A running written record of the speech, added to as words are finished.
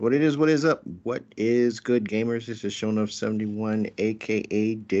What is up? What is good, gamers? This is Shonuff71,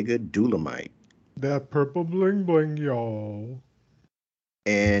 aka Digga Dulamite. That purple bling bling, y'all.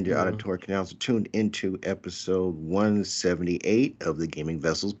 And your Uh, auditory canals are tuned into episode 178 of the Gaming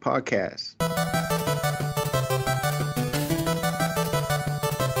Vessels podcast.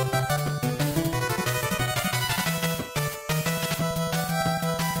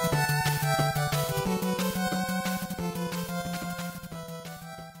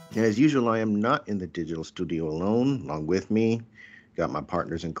 And as usual, I am not in the digital studio alone. Along with me, got my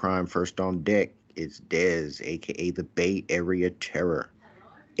partners in crime. First on deck, it's Dez, aka the Bay Area Terror,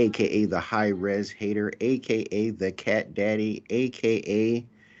 aka the High Res Hater, aka the Cat Daddy, aka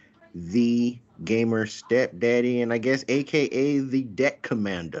the Gamer Stepdaddy, and I guess aka the Deck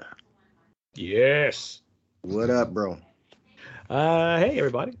Commander. Yes. What up, bro? Hey,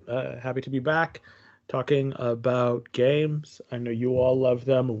 everybody. Happy to be back talking about games. I know you all love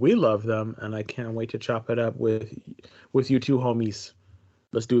them. We love them. And I can't wait to chop it up with you two homies.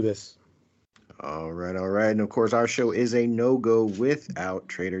 Let's do this. All right. And of course, our show is a no-go without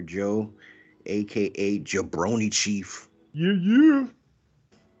Trader Joe, aka Jabroni Chief. Yeah.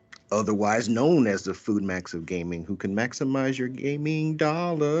 Otherwise known as the Food Max of Gaming, who can maximize your gaming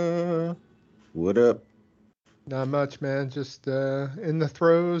dollar. What up? Not much, man. Just in the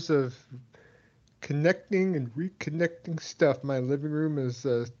throes of connecting and reconnecting stuff. My living room is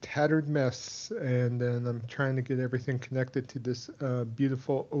a tattered mess, and then I'm trying to get everything connected to this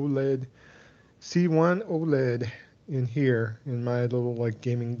beautiful OLED, C1 OLED in here in my little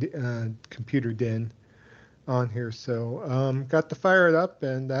gaming computer den on here. So got to fire it up,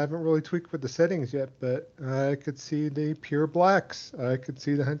 and I haven't really tweaked with the settings yet, but I could see the pure blacks. I could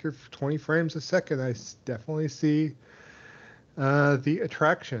see the 120 frames a second. I definitely see the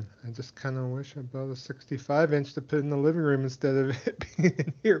attraction. I just kind of wish I bought a 65-inch to put in the living room instead of it being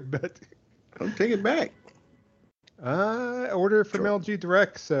in here, but Don't take it back. I ordered it from Sure. LG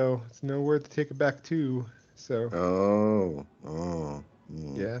Direct, so it's nowhere to take it back to. So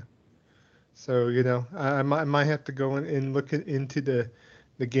yeah. So, I might have to go in and look into the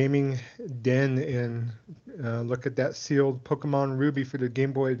gaming den and look at that sealed Pokemon Ruby for the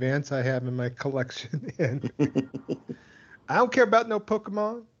Game Boy Advance I have in my collection. And I don't care about no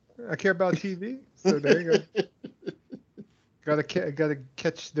Pokemon. I care about TV. So there you go. Gotta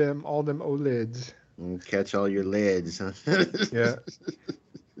catch all them OLEDs. Catch all your leads. Huh? Yeah.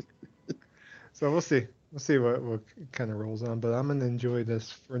 So we'll see. We'll see what kind of rolls on, but I'm gonna enjoy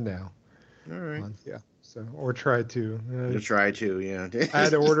this for now. All right. Yeah. So or try to. To try to, yeah. I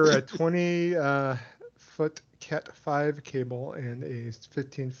had to order a 20-foot Cat 5 cable and a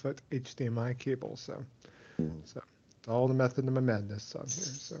 15-foot HDMI cable. So it's all the method of my madness on here.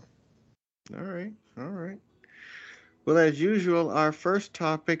 So. All right. Well, as usual, our first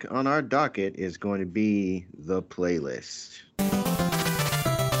topic on our docket is going to be the playlist.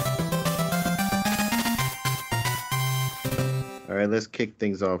 All right, let's kick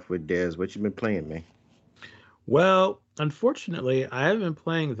things off with Dez. What you been playing, man? Well, unfortunately, I haven't been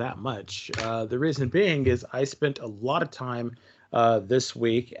playing that much. The reason being is I spent a lot of time this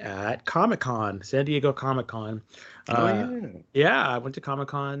week at Comic-Con, San Diego Comic-Con. Yeah, I went to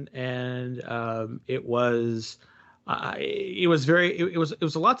Comic-Con, and it was a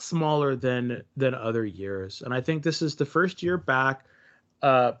lot smaller than other years, and I think this is the first year back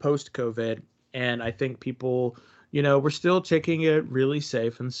post COVID, and I think people, we're still taking it really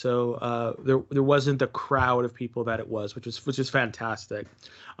safe, and so there wasn't the crowd of people that it was, which is fantastic.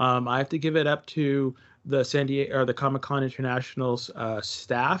 I have to give it up to the San Diego or the Comic-Con International's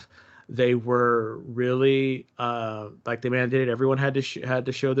staff. They were really they mandated everyone had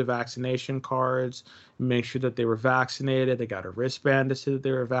to show their vaccination cards, make sure that they were vaccinated. They got a wristband to say that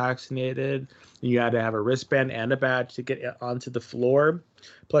they were vaccinated. You had to have a wristband and a badge to get onto the floor.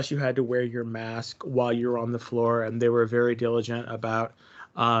 Plus, you had to wear your mask while you were on the floor, and they were very diligent about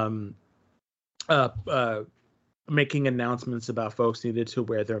making announcements about folks needed to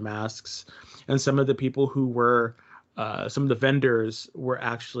wear their masks. And some of the people who were some of the vendors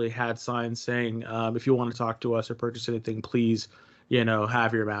actually had signs saying, if you want to talk to us or purchase anything, please,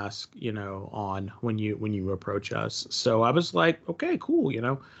 have your mask, on when you approach us. So I was like, okay, cool.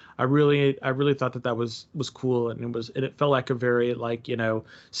 I really thought that was cool. And it felt like a very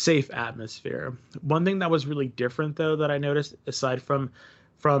safe atmosphere. One thing that was really different though, that I noticed aside from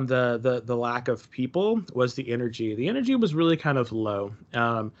the lack of people was the energy. The energy was really kind of low.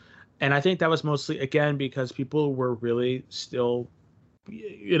 And I think that was mostly, again, because people were really still,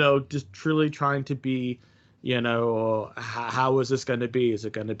 just truly trying to be How is this going to be? Is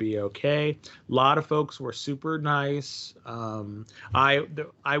it going to be okay? A lot of folks were super nice.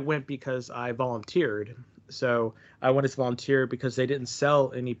 I went because I volunteered. So I went as volunteer because they didn't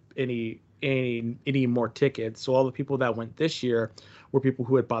sell any more tickets. So all the people that went this year were people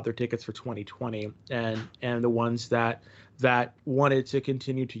who had bought their tickets for 2020, and the ones that wanted to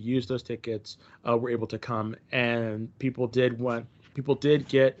continue to use those tickets were able to come. And people did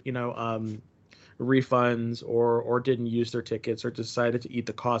get refunds or didn't use their tickets or decided to eat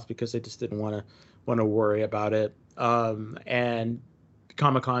the cost because they just didn't want to worry about it. And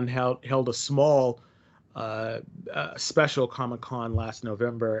Comic-Con held a small special Comic-Con last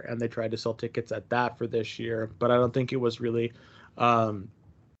November, and they tried to sell tickets at that for this year, but I don't think it was really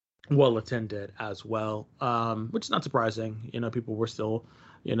well attended as well, which is not surprising. People were still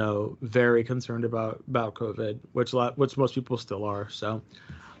very concerned about COVID, which most people still are. So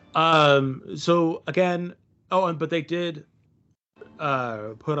again, but they did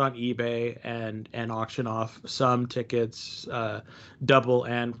put on eBay and auction off some tickets, double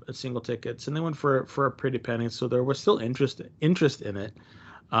and single tickets, and they went for a pretty penny. So there was still interest in it,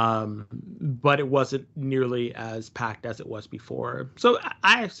 but it wasn't nearly as packed as it was before. So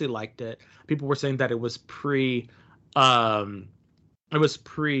I actually liked it. People were saying that it was pre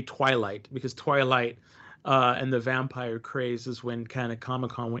Twilight, because Twilight and the vampire craze is when kind of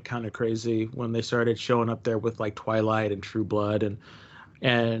Comic-Con went kind of crazy, when they started showing up there with like Twilight and True Blood,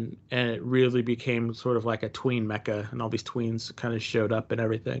 and it really became sort of like a tween mecca, and all these tweens kind of showed up and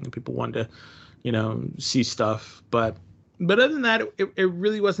everything, and people wanted to see stuff. But other than that, it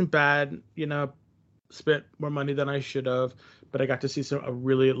really wasn't bad. Spent more money than I should have, but I got to see a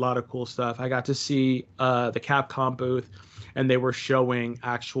lot of cool stuff. I got to see the Capcom booth, and they were showing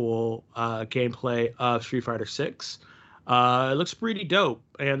actual gameplay of Street Fighter 6. It looks pretty dope.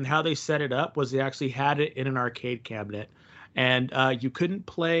 And how they set it up was they actually had it in an arcade cabinet. And you couldn't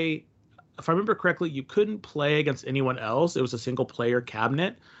play, if I remember correctly, you couldn't play against anyone else. It was a single player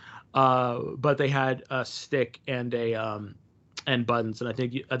cabinet. But they had a stick and and buttons. And I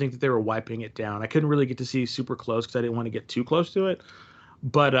think that they were wiping it down. I couldn't really get to see super close because I didn't want to get too close to it.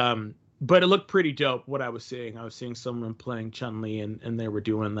 But it looked pretty dope what I was seeing. I was seeing someone playing Chun-Li, and they were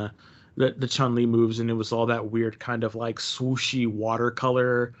doing the Chun-Li moves, and it was all that weird kind of like swooshy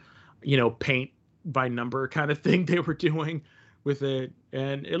watercolor, paint by number kind of thing they were doing with it.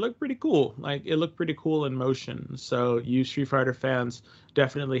 And it looked pretty cool. Like, it looked pretty cool in motion. So you Street Fighter fans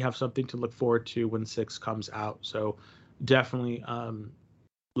definitely have something to look forward to when 6 comes out. So definitely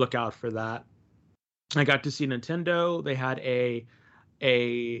look out for that. I got to see Nintendo. They had a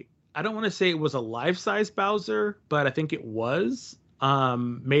I don't want to say it was a life-size Bowser, but I think it was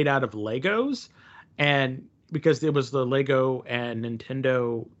made out of Legos. And because it was the Lego and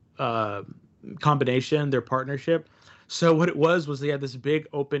Nintendo combination, their partnership. So what it was they had this big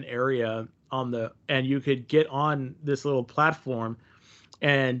open area and you could get on this little platform,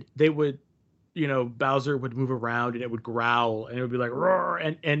 and they would, Bowser would move around and it would growl and it would be like roar,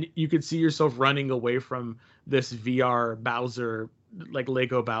 and you could see yourself running away from this VR Bowser, like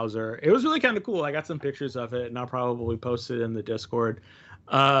Lego Bowser. It was really kind of cool. I got some pictures of it, and I'll probably post it in the Discord.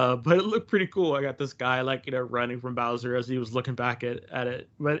 But it looked pretty cool. I got this guy running from Bowser as he was looking back at it.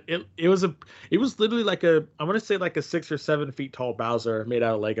 But it was literally like I want to say like a 6 or 7 feet tall Bowser made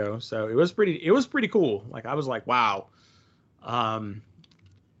out of Lego. So it was pretty cool. Like, I was like, wow.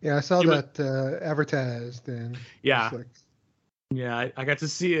 Yeah, I saw that advertised, and yeah. Yeah, I got to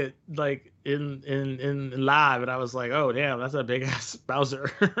see it like in live, and I was like, oh damn, that's a big ass Bowser.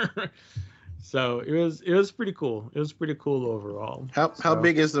 So it was pretty cool. It was pretty cool overall. How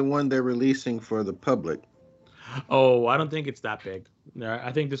big is the one they're releasing for the public? Oh, I don't think it's that big.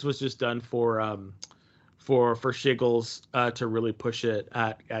 I think this was just done for Shiggles to really push it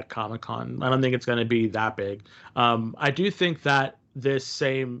at Comic-Con. I don't think it's going to be that big. I do think that this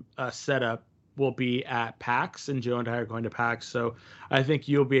same setup will be at PAX, and Joe and I are going to PAX, so I think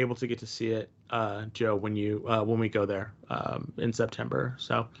you'll be able to get to see it, Joe, when we go there in September.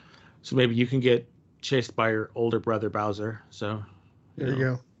 So maybe you can get chased by your older brother Bowser. So there you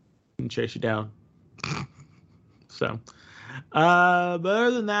go. Can chase you down. So, but other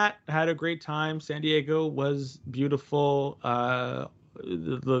than that, I had a great time. San Diego was beautiful.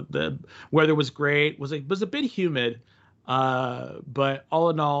 The weather was great. Was a bit humid, but all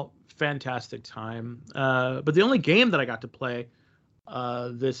in all, fantastic time. But the only game that I got to play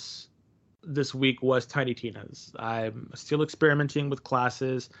this week was Tiny Tina's. I'm still experimenting with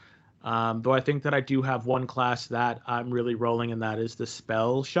classes, though I think that I do have one class that I'm really rolling, and that is the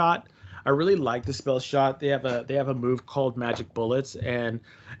Spell Shot. I really like the spell shot. They have a move called Magic Bullets, and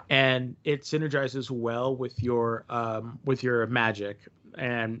it synergizes well with your magic,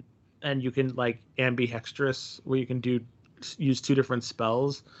 and you can like ambidextrous where you can use two different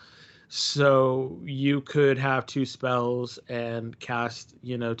spells. So you could have two spells and cast,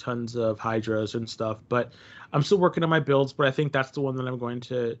 tons of hydras and stuff. But I'm still working on my builds, but I think that's the one that I'm going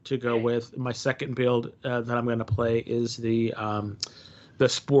to go with. My second build that I'm going to play is the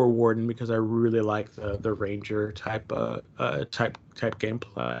Spore Warden, because I really like the Ranger type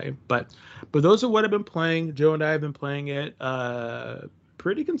gameplay. But those are what I've been playing. Joe and I have been playing it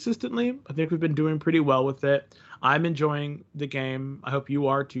pretty consistently. I think we've been doing pretty well with it. I'm enjoying the game. I hope you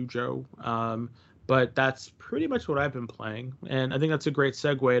are too, Joe. But that's pretty much what I've been playing, and I think that's a great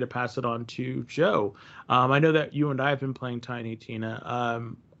segue to pass it on to Joe. I know that you and I have been playing Tiny Tina.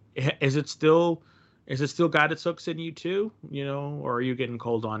 Is it still got its hooks in you too? Or are you getting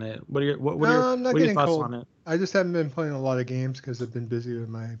cold on it? What are your thoughts on it? I just haven't been playing a lot of games because I've been busy with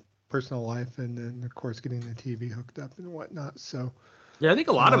my personal life, and then of course getting the TV hooked up and whatnot. So yeah, I think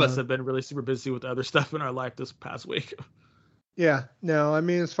a lot of us have been really super busy with other stuff in our life this past week. Yeah, no, I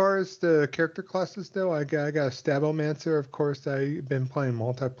mean, as far as the character classes though, I got a Stabomancer. Of course, I've been playing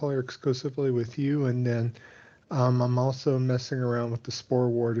multiplayer exclusively with you, and then I'm also messing around with the Spore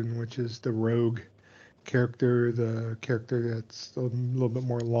Warden, which is the rogue character, the character that's a little bit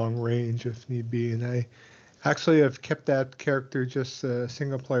more long range if need be. And I actually have kept that character just a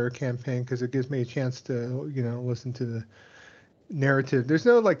single player campaign because it gives me a chance to, listen to the narrative. There's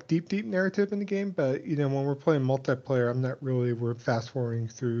no like deep narrative in the game, but when we're playing multiplayer, we're fast forwarding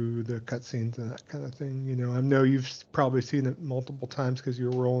through the cutscenes and that kind of thing. I know you've probably seen it multiple times because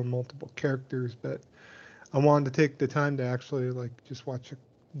you're rolling multiple characters, but I wanted to take the time to actually like just watch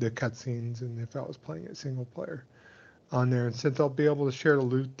the cutscenes, and if I was playing it single player on there, and since I'll be able to share the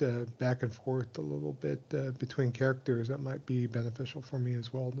loot back and forth a little bit between characters, that might be beneficial for me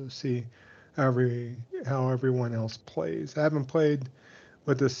as well to see how everyone else plays. I haven't played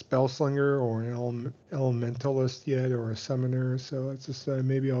with a spellslinger or an elementalist yet, or a summoner, so it's just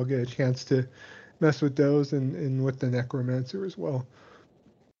maybe I'll get a chance to mess with those and with the necromancer as well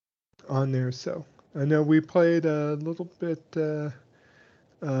on there. So I know we played a little bit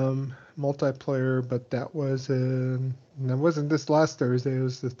multiplayer, but that wasn't this last Thursday. It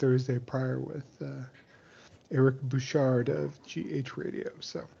was the Thursday prior with Eric Bouchard of GH Radio.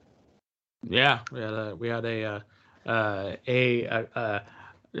 So Yeah, we had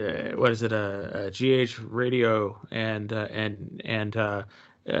what is it, a GH Radio and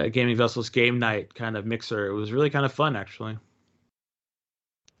Gaming Vessels game night kind of mixer. It was really kind of fun, actually.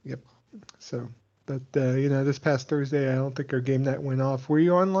 Yep. So, but this past Thursday, I don't think our game night went off. Were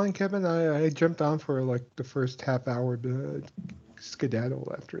you online, Kevin? I jumped on for like the first half hour to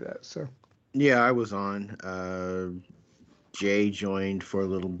skedaddle after that. So Yeah, I was on. Jay joined for a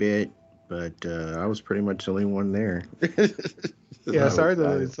little bit, but I was pretty much the only one there. Yeah, sorry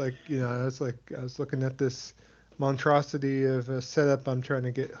that it's like, I was looking at this monstrosity of a setup I'm trying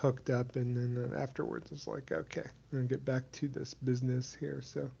to get hooked up, and then afterwards it's like, okay, I'm gonna get back to this business here.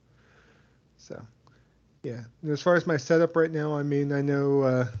 So yeah. As far as my setup right now, I mean, I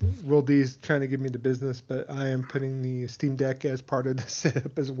know Will D's trying to give me the business, but I am putting the Steam Deck as part of the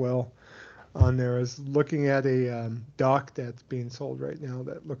setup as well on there. I was looking at a dock that's being sold right now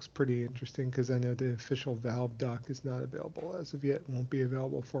that looks pretty interesting, because I know the official Valve dock is not available as of yet. It won't be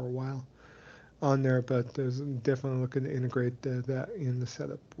available for a while on there, but there's definitely looking to integrate that in the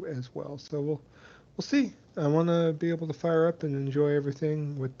setup as well. So we'll see. I want to be able to fire up and enjoy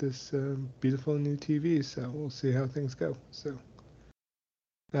everything with this beautiful new TV. So we'll see how things go. So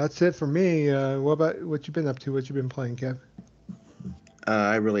that's it for me. What about what you've been up to? What you've been playing, Kev?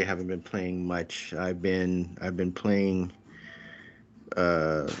 I really haven't been playing much. I've been playing,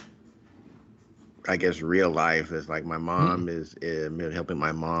 I guess, real life. Is like my mom is helping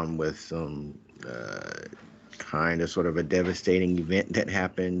my mom with some kind of sort of a devastating event that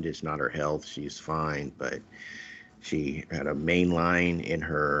happened. It's not her health; she's fine, but she had a main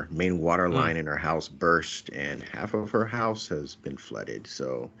water line in her house burst, and half of her house has been flooded.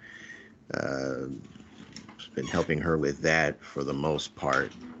 So. Been helping her with that for the most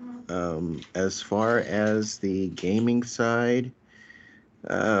part. As far as the gaming side,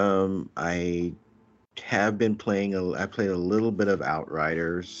 I have been playing. I played a little bit of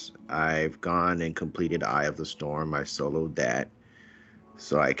Outriders. I've gone and completed Eye of the Storm. I soloed that,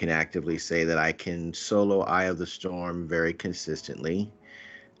 so I can actively say that I can solo Eye of the Storm very consistently.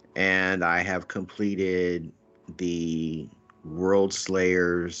 And I have completed the World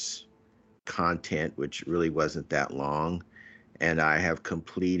Slayers content, which really wasn't that long, and I have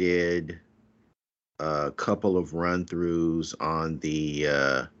completed a couple of run-throughs on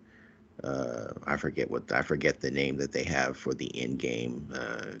the I forget the name that they have for the in-game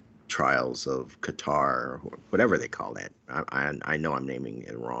Trials of Qatar, or whatever they call that. I know I'm naming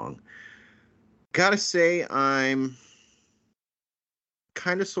it wrong. Gotta say, I'm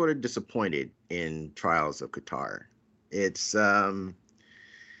kind of sort of disappointed in Trials of Qatar. It's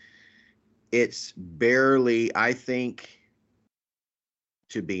barely, I think,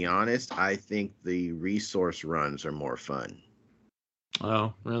 to be honest, I think the resource runs are more fun.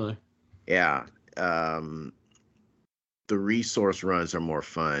 Oh, really? Yeah. The resource runs are more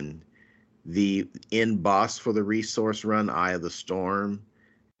fun. The end boss for the resource run, Eye of the Storm,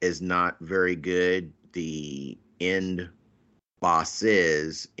 is not very good. The end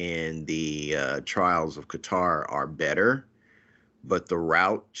bosses in the Trials of Qatar are better, but the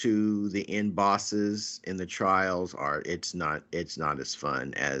route to the end bosses in the trials it's not as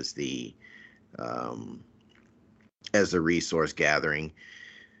fun as the resource gathering.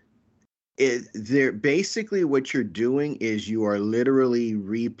 They're basically, what you're doing is you are literally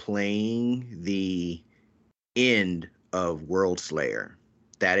replaying the end of World Slayer.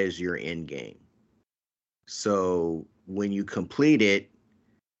 That is your end game. So when you complete it,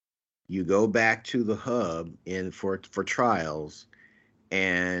 you go back to the hub for trials,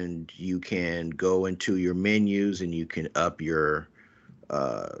 and you can go into your menus and you can up your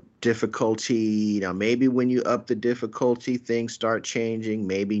difficulty. Now, maybe when you up the difficulty, things start changing.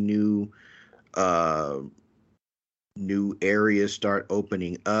 Maybe new areas start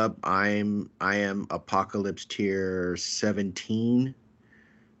opening up. I am Apocalypse tier 17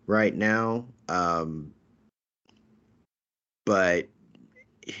 right now, but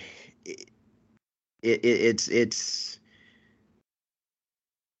it's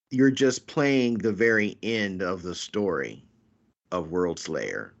you're just playing the very end of the story of World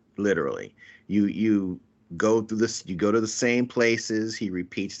Slayer. Literally, you go through this. You go to the same places. He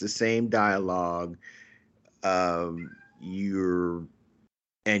repeats the same dialogue. You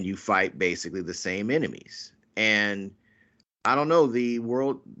fight basically the same enemies. And I don't know,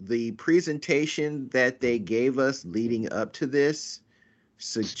 the presentation that they gave us leading up to this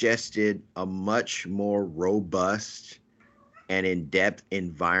suggested a much more robust and in-depth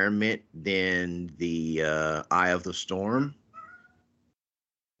environment than the Eye of the Storm.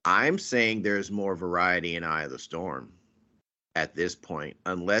 I'm saying there's more variety in Eye of the Storm at this point,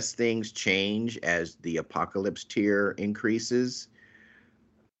 unless things change as the Apocalypse tier increases.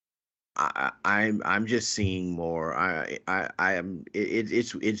 I'm just seeing more.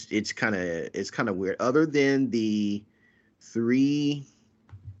 It's kind of weird. Other than the 3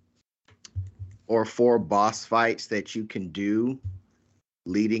 or 4 boss fights that you can do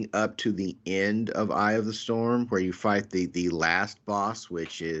leading up to the end of Eye of the Storm, where you fight the last boss,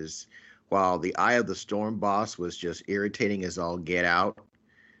 which is, while the Eye of the Storm boss was just irritating as all get out,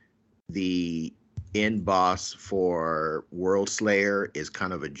 the end boss for World Slayer is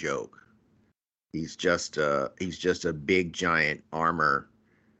kind of a joke. He's just a big giant armor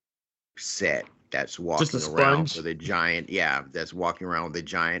set that's walking around with a giant, that's walking around with a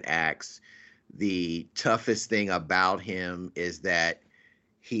giant axe. The toughest thing about him is that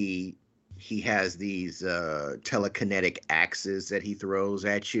he has these telekinetic axes that he throws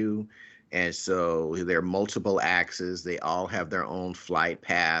at you. And so there are multiple axes. They all have their own flight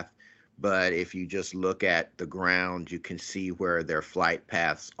path. But if you just look at the ground, you can see where their flight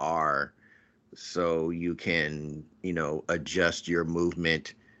paths are. So you can, adjust your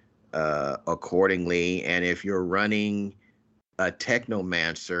movement accordingly. And if you're running a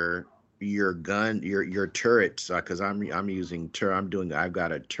Technomancer, your gun, your turrets, because I've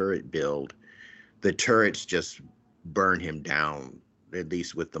got a turret build. The turrets just burn him down, at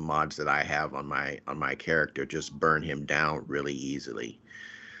least with the mods that I have on my character, just burn him down really easily.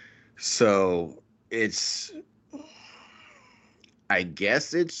 So I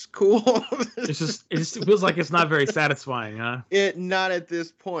guess it's cool. it just feels like it's not very satisfying, huh? Not at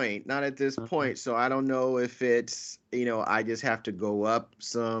this point. So I don't know if it's, I just have to go up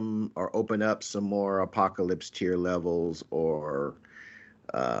some or open up some more Apocalypse tier levels or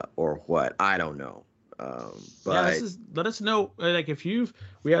what. I don't know. But yeah, let us know. Like,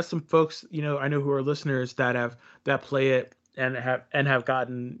 we have some folks, I know who are listeners that play it and have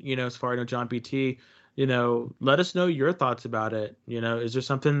gotten, as far as John BT. Let us know your thoughts about it. Is there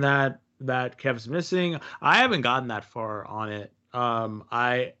something that Kev's missing? I haven't gotten that far on it.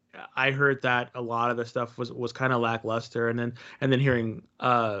 I heard that a lot of the stuff was kind of lackluster, and then hearing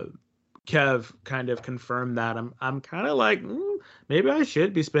Kev kind of confirm that, I'm kind of like, maybe I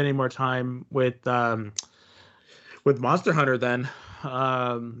should be spending more time with with Monster Hunter, then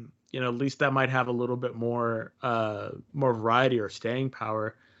at least that might have a little bit more variety or staying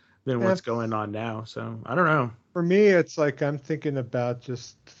power than Yeah, what's going on now. So I don't know. for me, it's like I'm thinking about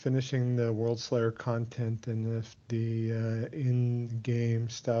just finishing the World Slayer content, and if the in-game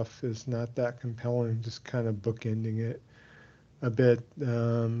stuff is not that compelling, just kind of bookending it a bit.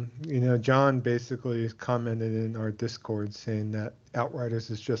 John basically commented in our Discord saying that Outriders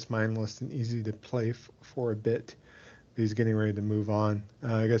is just mindless and easy to play for a bit. He's getting ready to move on.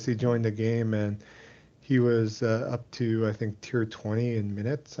 I guess he joined the game and he was up to, I think, tier 20 in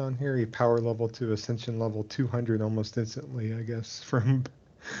minutes on here. He power leveled to Ascension level 200 almost instantly, I guess, from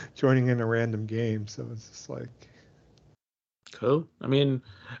joining in a random game. So it's just like... Cool. I mean,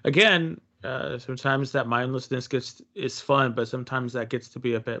 again, sometimes that mindlessness is fun, but sometimes that gets to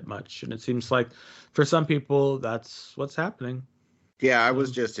be a bit much. And it seems like for some people, that's what's happening. Yeah, I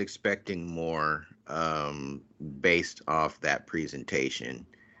was just expecting more based off that presentation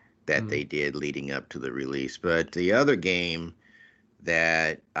that they did leading up to the release. But the other game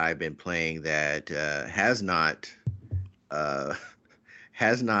that I've been playing that has not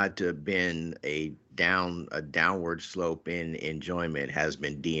been a downward slope in enjoyment has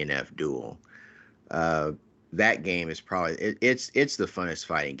been DNF Duel. That game is probably it's the funnest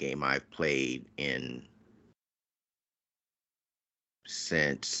fighting game I've played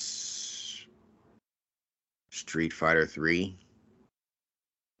since Street Fighter 3,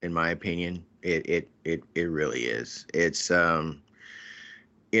 in my opinion. It really is. It's doesn't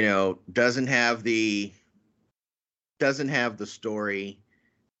have the story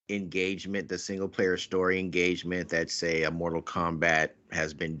engagement, the single player story engagement that, say, a Mortal Kombat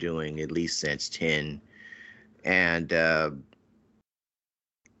has been doing at least since 10. And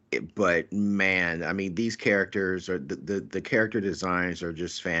but man, I mean, these characters are the character designs are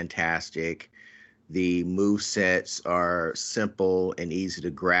just fantastic. The move sets are simple and easy to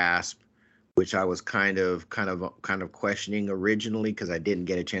grasp, which I was kind of questioning originally because I didn't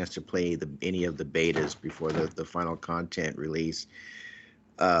get a chance to play any of the betas before the final content release.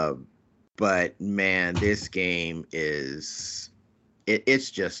 But man, this game it's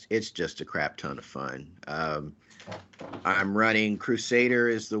just a crap ton of fun. I'm running Crusader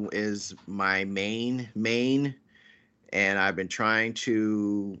is my main, and I've been trying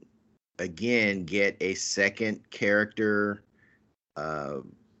to again get a second character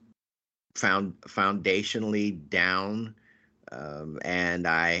foundationally down, and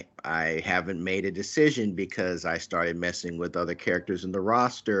I haven't made a decision because I started messing with other characters in the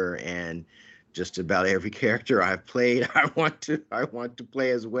roster, and just about every character I've played I want to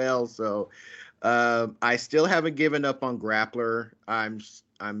play as well. So I still haven't given up on Grappler. I'm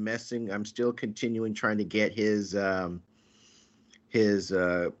still continuing trying to get his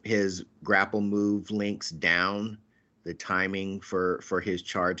grapple move links down, the timing for his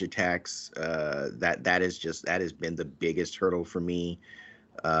charge attacks. That has been the biggest hurdle for me.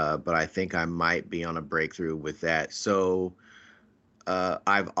 But I think I might be on a breakthrough with that. So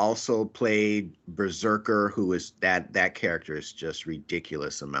I've also played Berserker, who is that character is just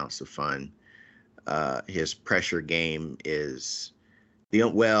ridiculous amounts of fun. His pressure game is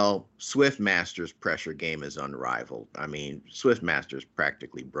Swiftmaster's pressure game is unrivaled. I mean, Swiftmaster's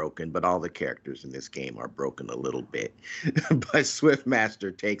practically broken, but all the characters in this game are broken a little bit. But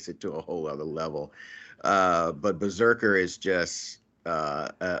Swiftmaster takes it to a whole other level. But Berserker is just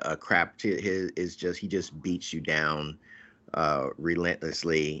a crap. He just beats you down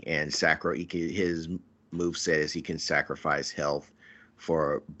relentlessly, and his moveset is he can sacrifice health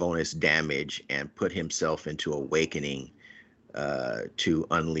for bonus damage and put himself into awakening to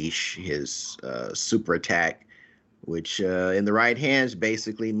unleash his super attack, which in the right hands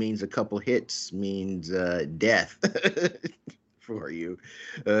basically means a couple hits means death for you.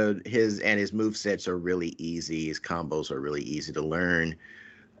 His movesets are really easy. His combos are really easy to learn.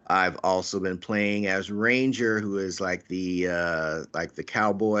 I've also been playing as Ranger, who is like the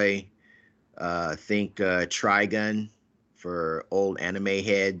cowboy. Think Trigun for old anime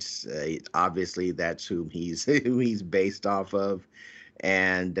heads. Obviously, that's who he's based off of,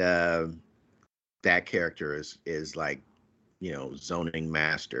 and that character is like, zoning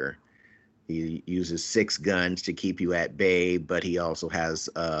master. He uses 6 guns to keep you at bay, but he also has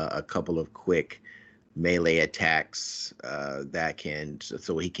a couple of quick melee attacks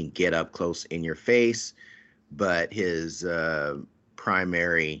so he can get up close in your face, but his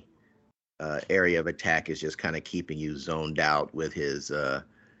primary area of attack is just kind of keeping you zoned out with his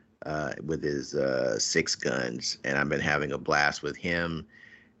 6 guns, and I've been having a blast with him.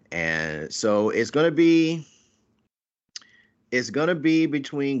 And so it's going to be It's gonna be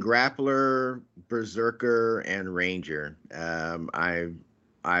between Grappler, Berserker, and Ranger.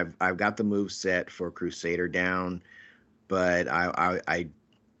 I've got the move set for Crusader down, but I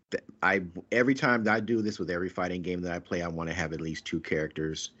every time that I do this with every fighting game that I play, I want to have at least two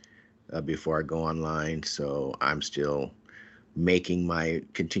characters before I go online. So I'm still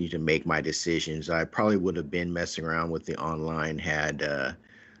continue to make my decisions. I probably would have been messing around with the online had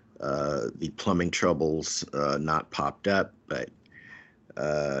the plumbing troubles not popped up, but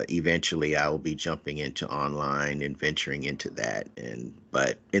eventually I will be jumping into online and venturing into that.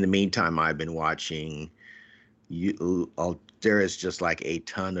 But in the meantime, I've been watching there is just like a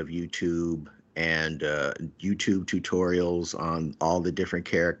ton of YouTube and YouTube tutorials on all the different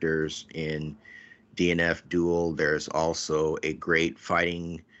characters in DNF Duel. There's also a great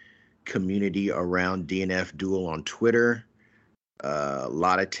fighting community around DNF Duel on Twitter. A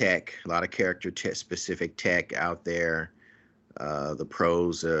lot of tech, a lot of character specific tech out there. The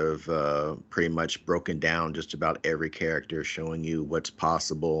pros have pretty much broken down just about every character, showing you what's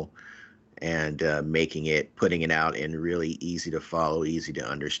possible and putting it out in really easy to follow, easy to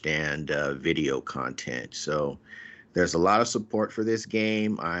understand video content. So there's a lot of support for this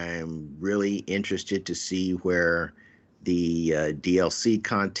game. I'm really interested to see where the DLC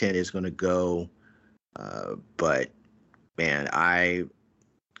content is going to go. But man, I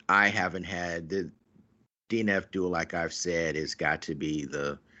haven't had the DNF Duel, like I've said, has got to be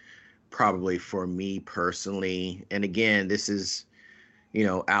probably for me personally. And again, this is,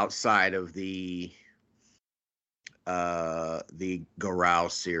 outside of the Garou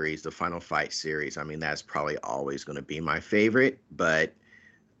series, the Final Fight series. I mean, that's probably always going to be my favorite. But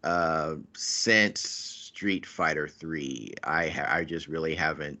since Street Fighter 3, I just really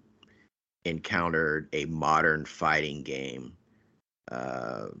haven't encountered a modern fighting game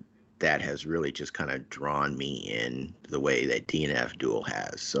that has really just kind of drawn me in the way that DNF Duel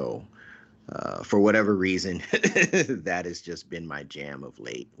has. So for whatever reason, that has just been my jam of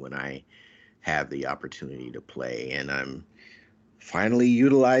late when I have the opportunity to play. And I'm finally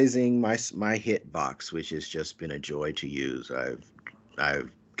utilizing my hitbox, which has just been a joy to use. I've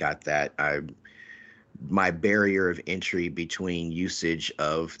got that. My barrier of entry between usage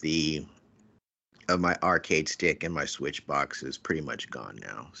of my arcade stick and my Switch box is pretty much gone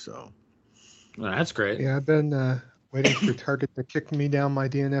now. So well, that's great. Yeah, I've been waiting for Target to kick me down my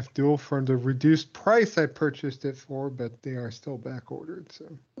DNF Duel for the reduced price I purchased it for, but they are still back ordered.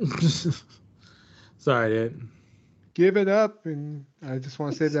 So sorry, dude. Give it up, and I just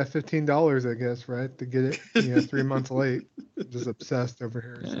want to save that $15, I guess, right? To get it 3 months late. I'm just obsessed over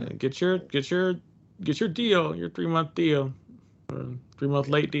here. Yeah, So. get your deal, your 3-month deal. 3-month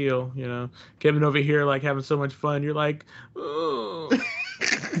late deal, Kevin over here like having so much fun. You're like, oh,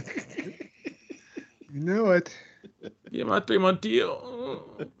 you know it. Yeah, my 3-month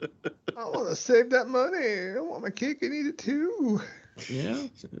deal. I want to save that money. I want my cake and eat it too. Yeah,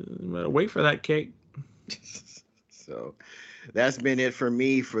 better wait for that cake. So that's been it for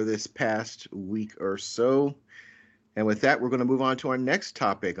me for this past week or so. And with that, we're going to move on to our next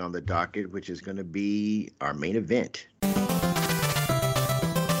topic on the docket, which is going to be our main event.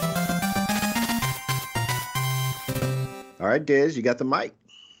 All right, Dez, you got the mic.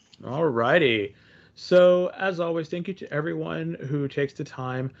 All righty. So, as always, thank you to everyone who takes the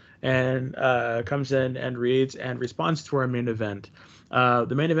time and comes in and reads and responds to our main event.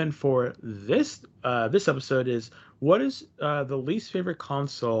 The main event for this episode is, what is the least favorite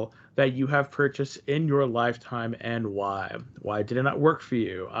console that you have purchased in your lifetime and why? Why did it not work for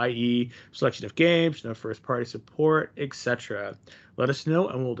you? I.e., selection of games, no first-party support, etc. Let us know,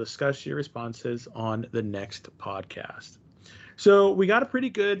 and we'll discuss your responses on the next podcast. So we got a pretty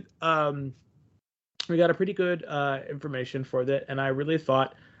good information for that, and I really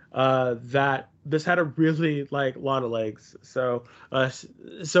thought that this had a really lot of legs. So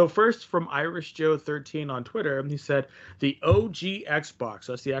first from Irish Joe 13 on Twitter, he said the OG Xbox.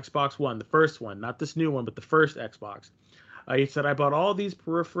 So that's the Xbox One, the first one, not this new one, but the first Xbox. He said, I bought all these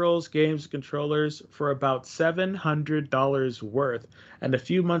peripherals, games, controllers for about $700 worth, and a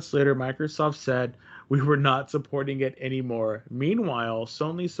few months later, Microsoft said we were not supporting it anymore. Meanwhile,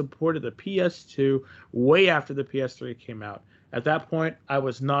 Sony supported the PS2 way after the PS3 came out. At that point, I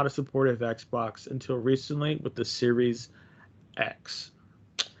was not a supporter of Xbox until recently with the Series X.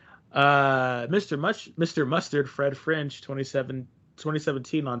 Mr. Mustard, Fred Fringe,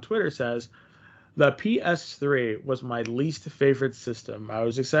 2017 on Twitter says, the PS3 was my least favorite system. I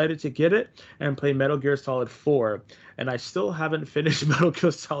was excited to get it and play Metal Gear Solid 4, and I still haven't finished Metal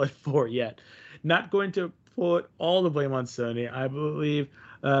Gear Solid 4 yet. Not going to put all the blame on Sony. I believe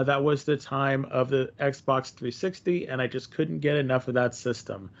that was the time of the Xbox 360, and I just couldn't get enough of that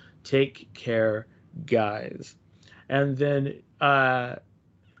system. Take care, guys. And then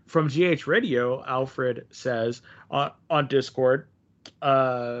from GH Radio, Alfred says on Discord,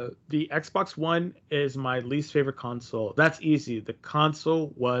 the Xbox One is my least favorite console. That's easy. The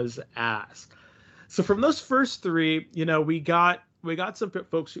console was ass. So from those first three, we got some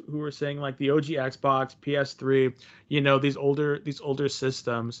folks who were saying like the OG Xbox, PS3, these older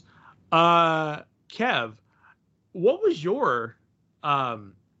systems. Kev, what was your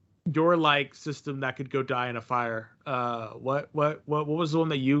like system that could go die in a fire? What was the one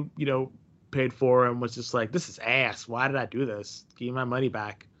that you paid for and was just like, this is ass. Why did I do this? Give me my money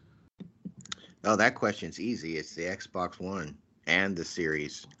back. Oh, that question's easy. It's the Xbox One and the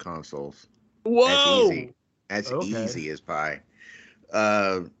Series consoles. Whoa! That's easy. That's Okay. easy as pie.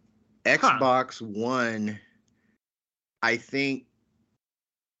 Xbox One, I think,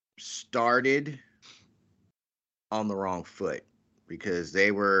 started on the wrong foot because they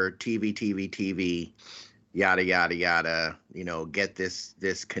were TV, yada, yada, yada, get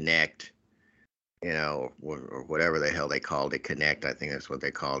this Connect, or whatever the hell they called it, Connect, I think that's what they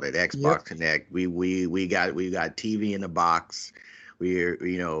called it, Xbox Yep. Connect. We got TV in a box. We're,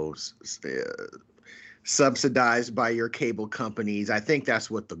 subsidized by your cable companies. I think that's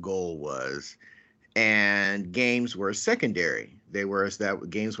what the goal was. And games were secondary.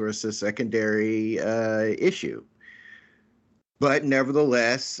 Games were a secondary issue. But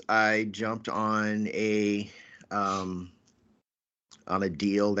nevertheless, I jumped on a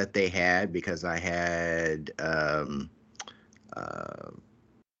deal that they had because I had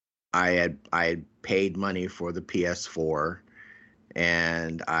paid money for the PS4,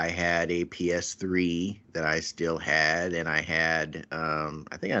 and I had a PS3 that I still had, and I had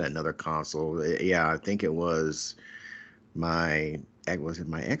I think I had another console. Yeah, I think it was my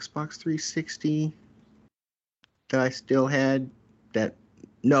Xbox 360 that I still had. That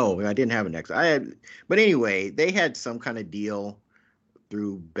no, I didn't have an X. But anyway, they had some kind of deal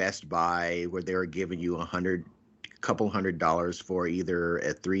through Best Buy where they were giving you couple $100 for either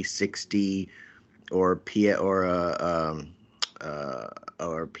a 360 or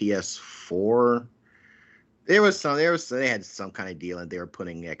PS4. They had some kind of deal, and they were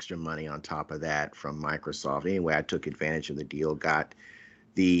putting extra money on top of that from Microsoft. Anyway, I took advantage of the deal, got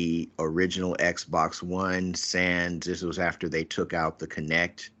the original Xbox One Sans. This was after they took out the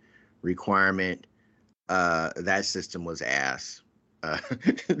Kinect requirement. That system was ass.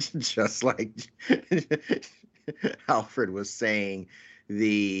 Just like Alfred was saying,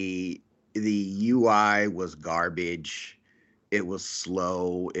 the UI was garbage. It was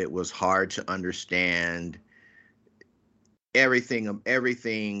slow. It was hard to understand. Everything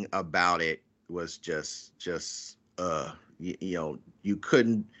about it was just you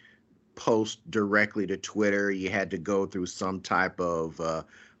couldn't post directly to Twitter. You had to go through some type of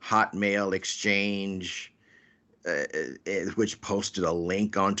Hotmail exchange, which posted a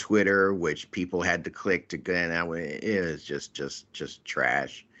link on Twitter, which people had to click to get. And it was just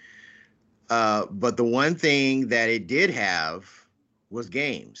trash. But the one thing that it did have was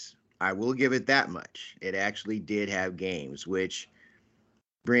games. I will give it that much. It actually did have games, which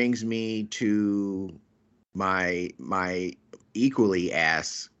brings me to my equally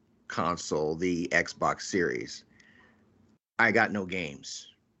ass console, the Xbox Series. I got no games.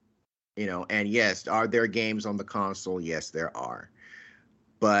 And yes, are there games on the console? Yes, there are.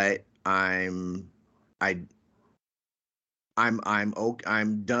 But I'm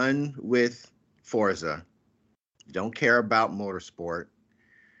done with Forza. Don't care about motorsport.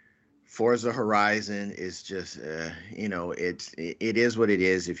 Forza Horizon is just, it is what it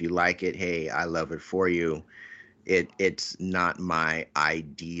is. If you like it, hey, I love it for you. It's not my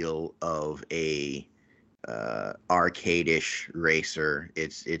ideal of a arcade-ish racer.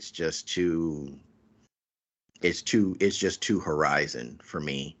 It's just too Horizon for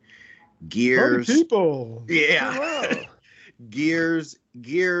me. Gears, Party people. yeah. Hello. Gears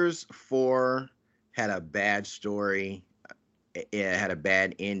 4 had a bad story. It had a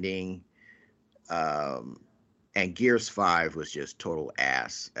bad ending. And Gears 5 was just total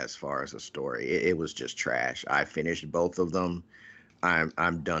ass as far as a story. It was just trash. I finished both of them.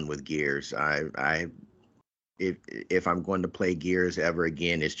 I'm done with Gears. If I'm going to play Gears ever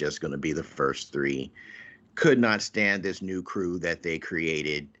again, it's just going to be the first 3. Could not stand this new crew that they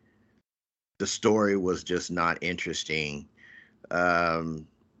created. The story was just not interesting.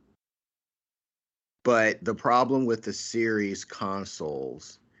 But the problem with the series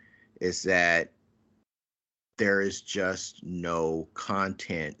consoles is that there is just no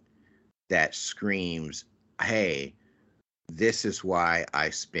content that screams hey, this is why I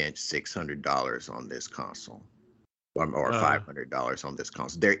spent $600 on this console, or $500 on this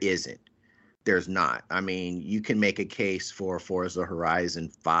console. There isn't. There's not. I mean, you can make a case for Forza Horizon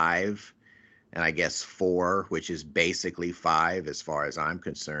 5 and I guess 4, which is basically 5 as far as I'm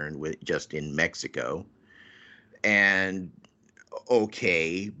concerned, with just in Mexico. And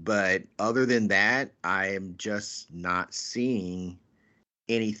okay, but other than that, I am just not seeing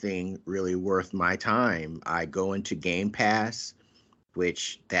anything really worth my time. I go into Game Pass,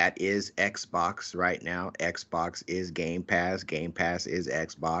 which that is Xbox right now. Xbox is Game Pass. Game Pass is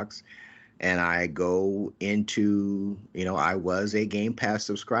Xbox. And I go into, I was a Game Pass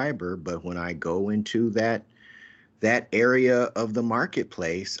subscriber, but when I go into that area of the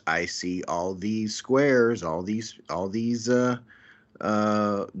marketplace, I see all these squares, all these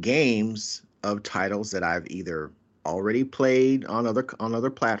games of titles that I've either already played on other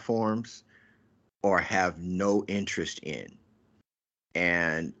platforms or have no interest in.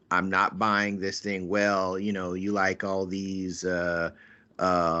 And I'm not buying this thing. Well, you like all these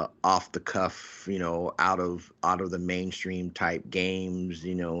off the cuff, out of the mainstream type games,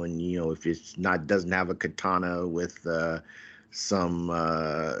 and if it's not, doesn't have a katana with some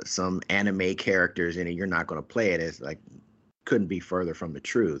anime characters in it, you're not going to play it. It's like, couldn't be further from the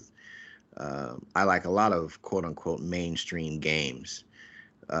truth. I like a lot of quote unquote mainstream games.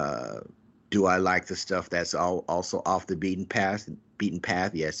 Do I like the stuff that's also off the beaten path?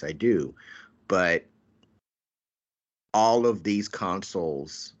 Yes, I do. But all of these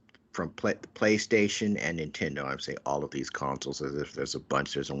consoles from PlayStation and Nintendo, I'm saying all of these consoles as if there's a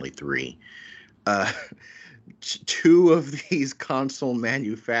bunch, there's only 3. 2 of these console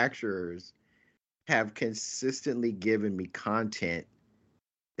manufacturers have consistently given me content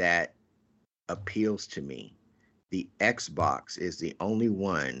that appeals to me. The Xbox is the only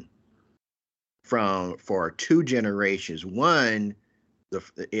one for 2 generations. One,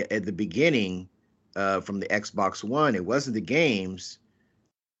 at the beginning, from the Xbox One, it wasn't the games,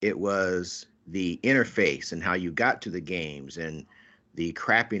 it was the interface and how you got to the games and the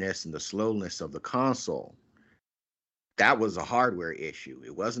crappiness and the slowness of the console. That was a hardware issue.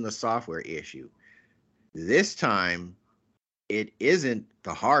 It wasn't a software issue. This time, it isn't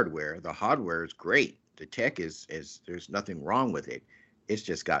the hardware. The hardware is great. The tech is there's nothing wrong with it. It's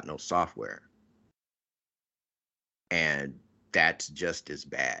just got no software. And that's just as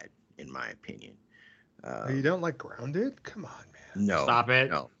bad, in my opinion. You don't like Grounded? Come on, man. No. Stop it.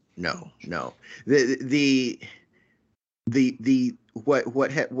 No. What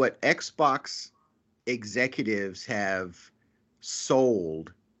Xbox executives have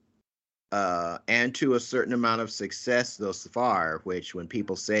sold, and to a certain amount of success thus far, which when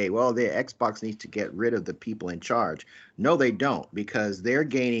people say, well, the Xbox needs to get rid of the people in charge. No, they don't, because they're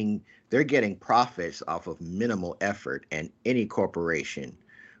getting profits off of minimal effort, and any corporation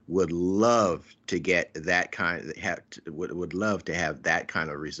would love to get that would love to have that kind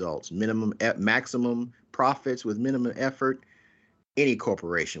of results. Maximum profits with minimum effort. Any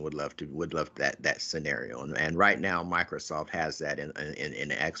corporation would love that scenario, and right now Microsoft has that in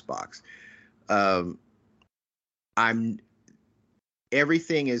the Xbox.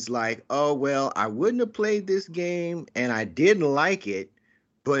 Everything is like, oh well, I wouldn't have played this game and I didn't like it,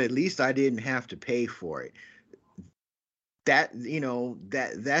 but at least I didn't have to pay for it. That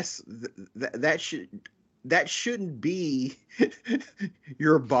that shouldn't be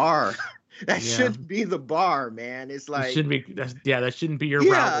your bar. That shouldn't be the bar, man. It's like that shouldn't be your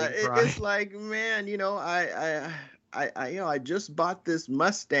rallying cry. It's like, man, I just bought this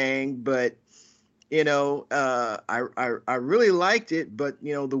Mustang, but I really liked it, but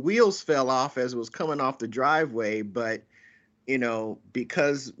the wheels fell off as it was coming off the driveway, but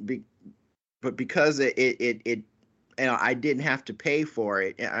because it I didn't have to pay for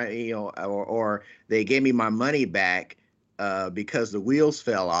it, or they gave me my money back because the wheels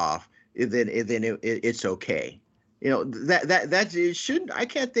fell off. Then it's okay. That it shouldn't. I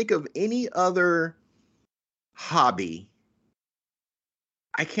can't think of any other hobby.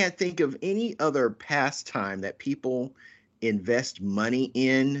 I can't think of any other pastime that people invest money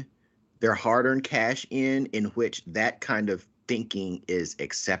in, their hard-earned cash in which that kind of thinking is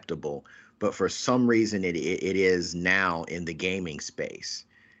acceptable. But for some reason, it is now in the gaming space,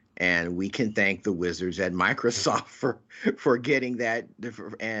 and we can thank the wizards at Microsoft for getting that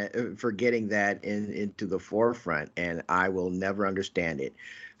into the forefront. And I will never understand it.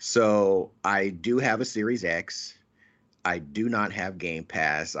 So I do have a Series X. I do not have Game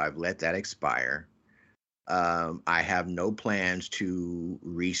Pass. I've let that expire. I have no plans to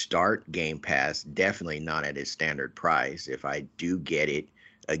restart Game Pass. Definitely not at its standard price. If I do get it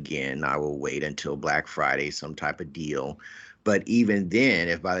again. I will wait until Black Friday, some type of deal. But even then,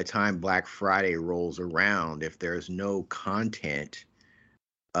 if by the time Black Friday rolls around, if there's no content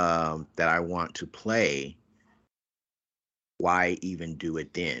that I want to play, why even do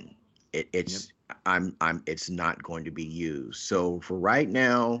it then? It's it's not going to be used. So for right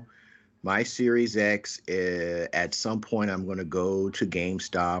now, my Series X, at some point, I'm going to go to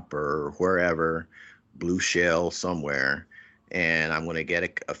GameStop or wherever, Blue Shell somewhere, and I'm going to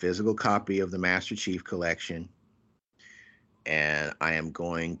get a physical copy of the Master Chief Collection. And I am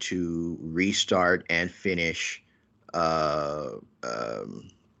going to restart and finish. Oh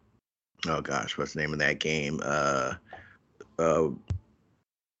gosh, what's the name of that game?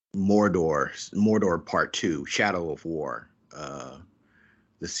 Mordor Part 2, Shadow of War.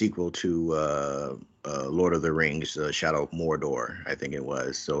 The sequel to Lord of the Rings, Shadow of Mordor, I think it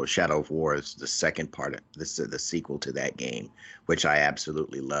was. So Shadow of War is the second part of the sequel to that game, which I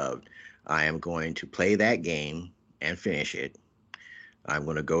absolutely loved. I am going to play that game and finish it. I'm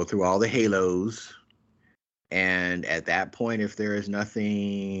going to go through all the Halos, and at that point, if there is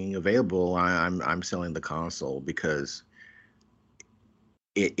nothing available, I'm selling the console, because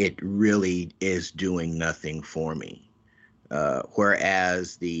it really is doing nothing for me.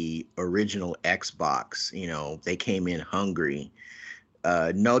 Whereas the original Xbox, they came in hungry.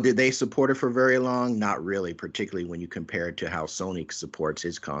 No, did they support it for very long? Not really, particularly when you compare it to how Sony supports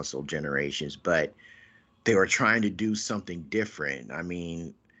its console generations. But they were trying to do something different. I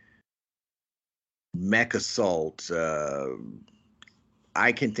mean, Mech Assault.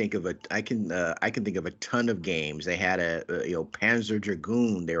 I can think of a ton of games. They had Panzer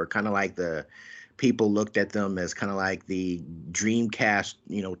Dragoon. They were kind of like people looked at them as kind of like the Dreamcast,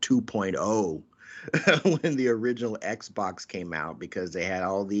 2.0 when the original Xbox came out, because they had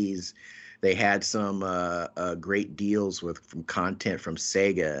they had some great deals from content from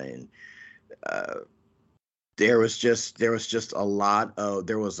Sega, and there was just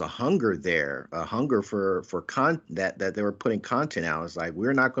a hunger there, a hunger for that they were putting content out. It's like,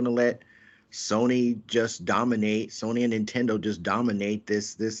 we're not going to let Sony and Nintendo just dominate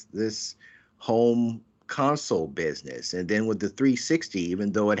this home console business. And then with the 360,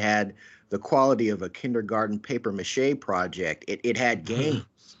 even though it had the quality of a kindergarten paper mache project, it had games.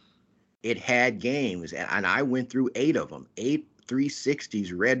 It had games, and I went through 8 of them. 8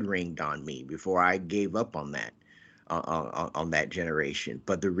 360s red ringed on me before I gave up on that on that generation.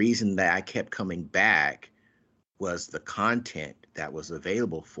 But the reason that I kept coming back was the content that was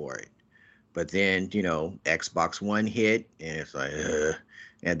available for it. But then, Xbox One hit, and it's like, ugh.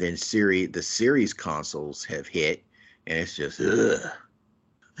 And then the series consoles have hit, and it's just, ugh.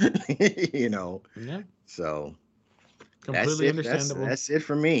 Yeah. So Completely understandable. That's it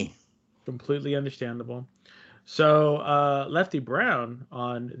for me. Completely understandable. So Lefty Brown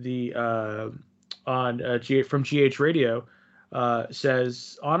on the from GH Radio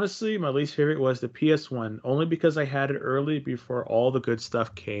says, honestly, my least favorite was the PS1, only because I had it early before all the good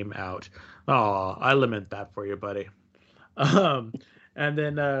stuff came out. Oh, I lament that for you, buddy. And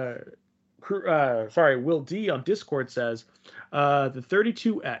then Will D on Discord says, the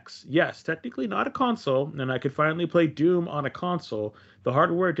 32X, yes, technically not a console, and I could finally play Doom on a console. The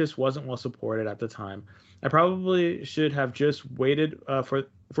hardware just wasn't well supported at the time. I probably should have just waited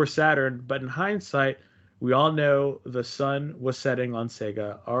for Saturn, but in hindsight, we all know the sun was setting on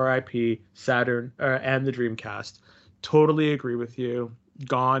Sega. R.I.P. Saturn and the Dreamcast. Totally agree with you.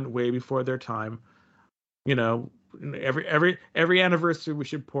 Gone way before their time. Every anniversary we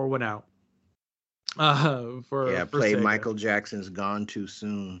should pour one out. For play Sega. Michael Jackson's "Gone Too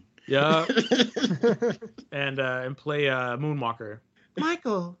Soon." Yeah, and play Moonwalker,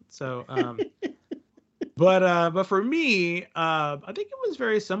 Michael. So, but for me, I think it was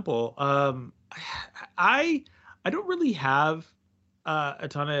very simple. I don't really have a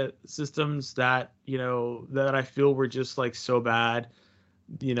ton of systems that that I feel were just like so bad,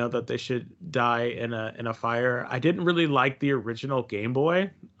 that they should die in a fire. I didn't really like the original Game Boy.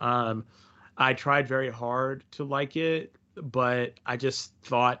 I tried very hard to like it, but I just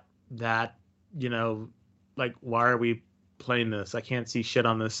thought that, like, why are we playing this? I can't see shit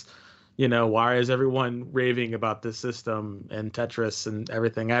on this. Why is everyone raving about this system and Tetris and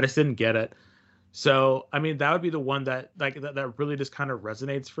everything? I just didn't get it. So, I mean, that would be the one that that really just kind of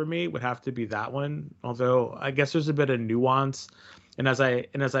resonates for me, would have to be that one. Although I guess there's a bit of nuance. And as I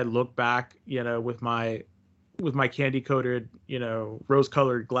look back, with my candy coated, rose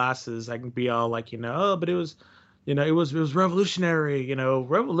colored glasses, I can be all like, oh, but it was, it was revolutionary.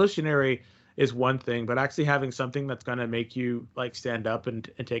 Revolutionary is one thing, but actually having something that's going to make you like stand up and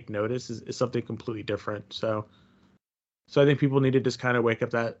take notice is something completely different. So So I think people need to just kind of wake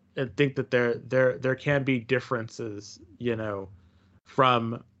up that and think that there can be differences, you know,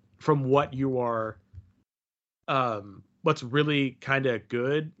 from what you are, what's really kind of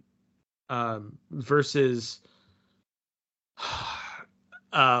good, versus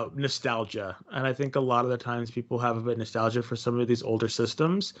nostalgia. And I think a lot of the times people have a bit of nostalgia for some of these older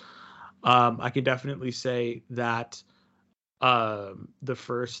systems. I can definitely say that the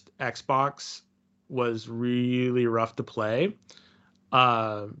first Xbox was really rough to play,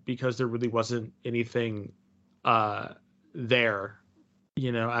 because there really wasn't anything there,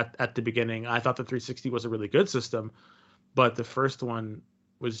 you know, at the beginning. I thought the 360 was a really good system, but the first one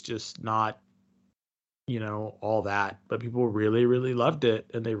was just not, you know, all that. But people really, really loved it,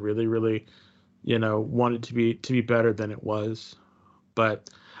 and they really, really, you know, wanted to be better than it was. But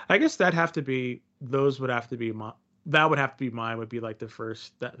I guess those would have to be my that would have to be mine. Would be like the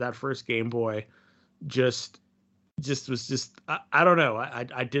first that first Game Boy. Just was just I don't know.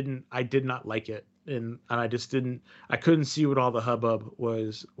 I did not like it, and I just didn't. I couldn't see what all the hubbub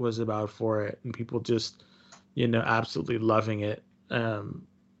was about for it, and people just, you know, absolutely loving it.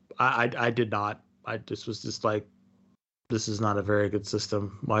 I did not. I just was just like, this is not a very good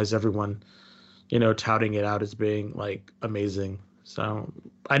system. Why is everyone, you know, touting it out as being like amazing? So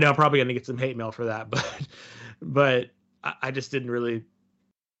I know I'm probably gonna get some hate mail for that, but I just didn't really.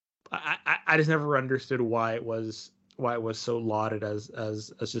 I just never understood why it was so lauded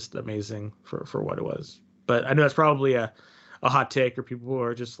as just amazing for what it was. But I know that's probably a hot take, or people who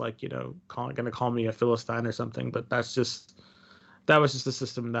are just like, you know, gonna call me a Philistine or something. But that was just a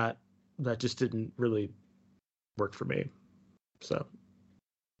system that just didn't really work for me. So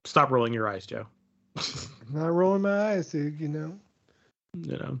stop rolling your eyes, Joe. I'm not rolling my eyes, dude, you know.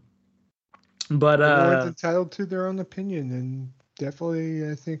 You know. But everyone's entitled to their own opinion, and definitely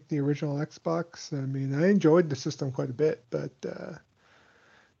I think the original Xbox, I mean, I enjoyed the system quite a bit, but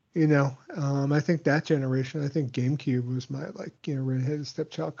you know, I think that generation, I think GameCube was my, like, you know, redheaded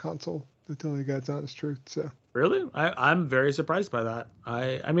stepchild console, to tell you God's honest truth. So really, I'm very surprised by that.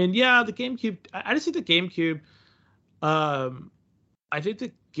 I mean, yeah, the GameCube. I just think the GameCube. I think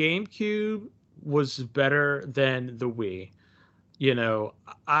the GameCube was better than the Wii. You know,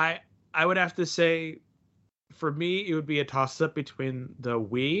 I would have to say, for me, it would be a toss up between the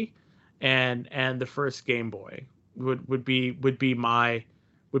Wii and the first Game Boy. Would be my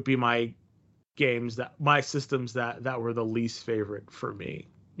games, that my systems that were the least favorite for me.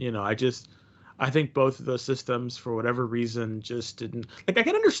 You know, I think both of those systems, for whatever reason, just didn't, like, I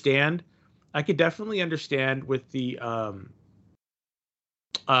could definitely understand with the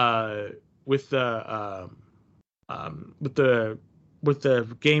with the with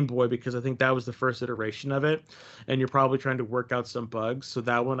the Game Boy, because I think that was the first iteration of it, and you're probably trying to work out some bugs. So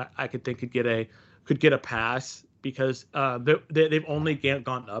that one I could think could get a pass, because they've only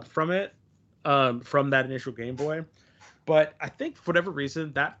gone up from it, from that initial Game Boy. But I think for whatever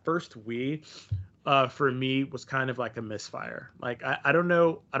reason, that first Wii, for me, was kind of like a misfire. Like, I don't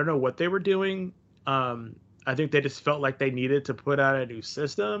know what they were doing. I think they just felt like they needed to put out a new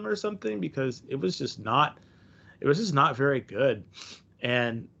system or something, because it was just not very good.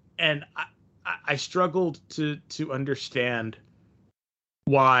 And I struggled to understand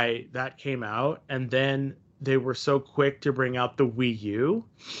why that came out. And then they were so quick to bring out the Wii U,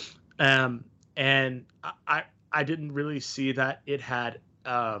 and I didn't really see that it had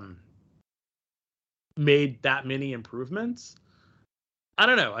made that many improvements. I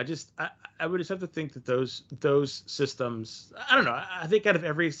don't know. I would just have to think that those systems. I don't know. I think out of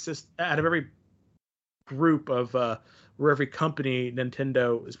every group of where every company,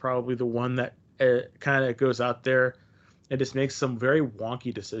 Nintendo is probably the one that kind of goes out there and just makes some very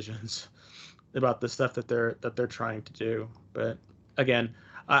wonky decisions about the stuff that they're trying to do. But again,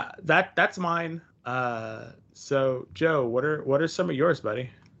 that's mine. So Joe, what are some of yours, buddy?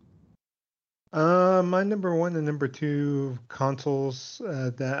 my number one and number two consoles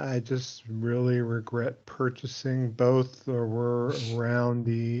that I just really regret purchasing, both were around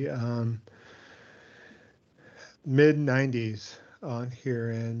the mid 90s on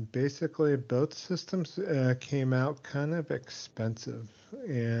here, and basically both systems came out kind of expensive.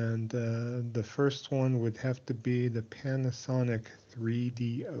 And the first one would have to be the Panasonic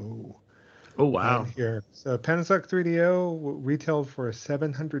 3DO. Oh wow. On here. So Panasonic 3DO retailed for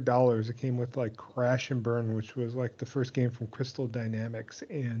 $700. It came with like Crash and Burn, which was like the first game from Crystal Dynamics.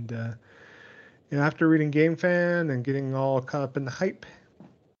 And you know, after reading Game Fan and getting all caught up in the hype,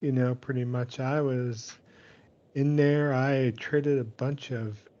 you know, pretty much I was in there. I traded a bunch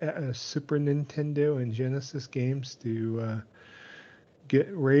of Super Nintendo and Genesis games to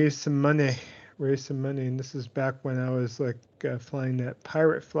raise some money raise some money, and this is back when I was like flying that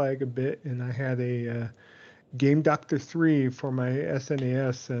pirate flag a bit, and I had a Game Doctor 3 for my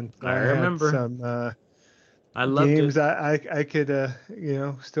SNES, and I had remember. some I loved games it. I could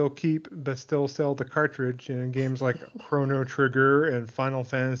still keep but still sell the cartridge. Games like Chrono Trigger and Final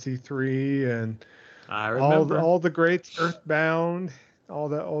Fantasy 3 and I remember. all the greats, Earthbound, all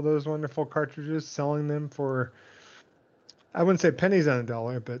those wonderful cartridges, selling them for, I wouldn't say pennies on a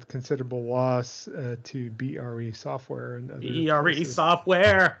dollar, but considerable loss to BRE Software and other BRE places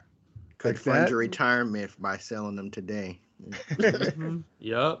Software. Could like fund that. your retirement by selling them today.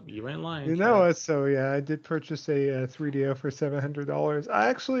 Yup, you ain't lying. You know it. So yeah, I did purchase a 3DO for $700. I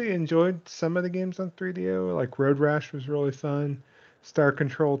actually enjoyed some of the games on 3DO, like Road Rash was really fun, Star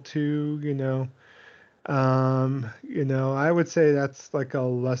Control 2. I would say that's like a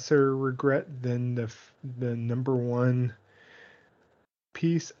lesser regret than the number one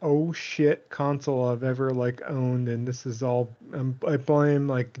piece shit console I've ever like owned, and this is all I blame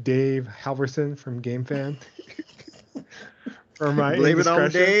like Dave Halverson from GameFan for my Blame it on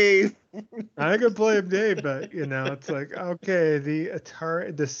indiscretion. Dave. I could blame Dave, but it's like, okay, the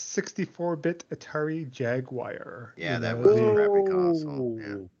 64-bit Atari Jaguar. Yeah, that was a crappy console.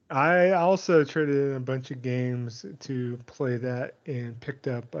 Whoa. I also traded in a bunch of games to play that and picked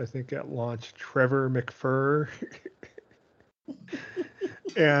up, I think at launch, Trevor McFur.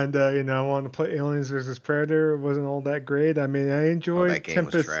 And I wanted to play Aliens vs Predator. It wasn't all that great. I mean, I enjoyed that game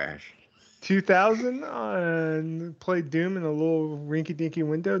was Tempest trash. 2000 and played Doom in a little rinky-dinky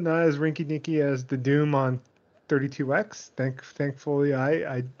window. Not as rinky-dinky as the Doom on 32X. Thankfully,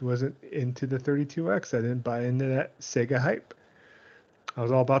 I wasn't into the 32X. I didn't buy into that Sega hype. I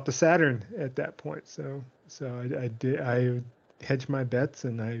was all about the Saturn at that point. So I hedged my bets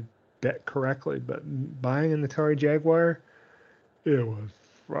and I bet correctly. But buying an Atari Jaguar, it was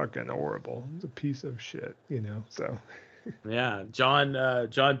fucking horrible. It was a piece of shit, so. Yeah,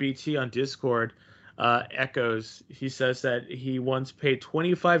 John BT on Discord echoes. He says that he once paid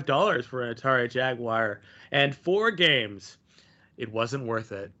 $25 for an Atari Jaguar and 4 games. It wasn't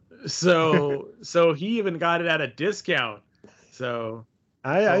worth it. So he even got it at a discount. So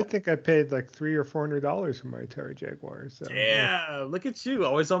I think I paid like $300 or $400 for my Atari Jaguar. So yeah, look at you,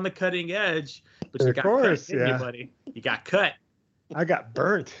 always on the cutting edge. But you Of got course, cut, didn't you, yeah. buddy? You got cut. I got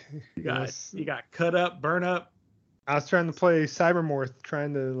burnt. You got cut up, burn up. I was trying to play Cybermorph,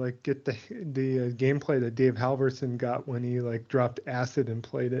 trying to like get the gameplay that Dave Halverson got when he like dropped acid and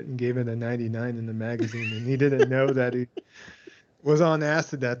played it and gave it a 99 in the magazine, and he didn't know that he was on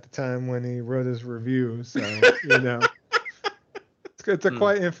acid at the time when he wrote his review. So it's a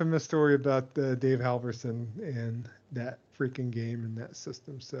quite infamous story about Dave Halverson and that freaking game and that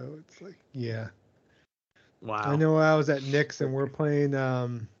system. So it's like, yeah. Wow. I know I was at Nick's and we're playing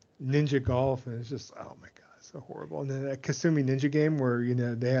Ninja Golf, and it's just, oh my god, so horrible. And then that Kasumi Ninja game where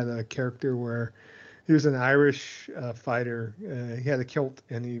they had a character where he was an Irish fighter. He had a kilt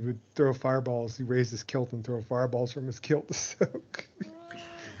and he would throw fireballs. He raised his kilt and throw fireballs from his kilt. So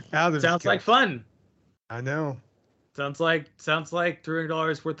Sounds like fun. I know. Sounds like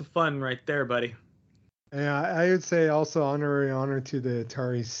 $300 worth of fun right there, buddy. Yeah, I would say also honorary honor to the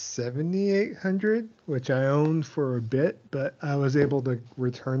Atari 7800, which I owned for a bit, but I was able to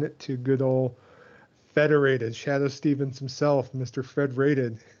return it to good old Federated. Shadow Stevens himself, Mr.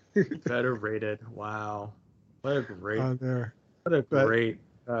 Federated. Federated. Wow. What a great on there. What a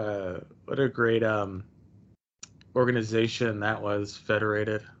great organization that was,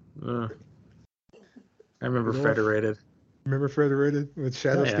 Federated. I remember Federated. Remember Federated with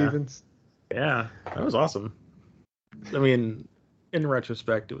Shadow Stevens? Yeah, that was awesome. I mean, in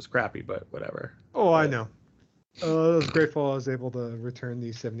retrospect, it was crappy, but whatever. Oh, I know. I was grateful I was able to return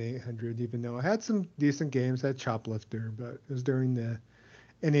the 7800, even though I had some decent games. I had Choplifter, but it was during the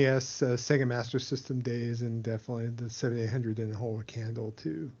NES Sega Master System days, and definitely the 7800 didn't hold a candle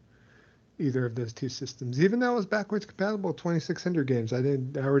to either of those two systems. Even though it was backwards compatible 2600 games, I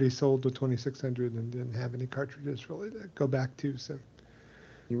already sold the 2600 and didn't have any cartridges really to go back to. So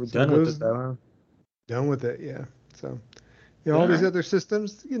you were done with it, though, huh? Done with it, yeah. So all these other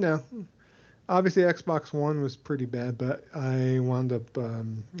systems, obviously Xbox One was pretty bad, but I wound up,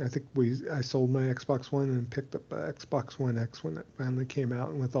 I think I sold my Xbox One and picked up Xbox One X when it finally came out,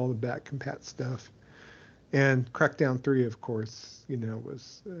 and with all the back compat stuff. And Crackdown 3, of course,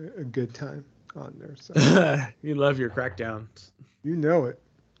 was a good time on there. So you love your Crackdowns. You know it.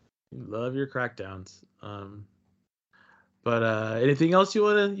 You love your Crackdowns. But anything else you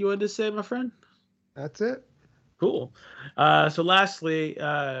wanted to say, my friend? That's it. Cool. So lastly,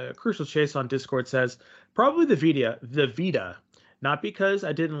 Crucial Chase on Discord says probably the Vita. not because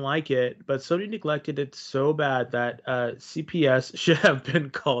I didn't like it, but Sony neglected it so bad that CPS should have been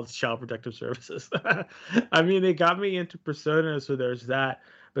called Child Protective Services. I mean, they got me into Persona, so there's that,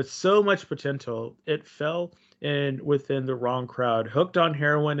 but so much potential. It fell in within the wrong crowd, hooked on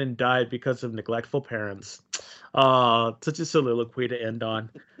heroin and died because of neglectful parents. Such a soliloquy to end on.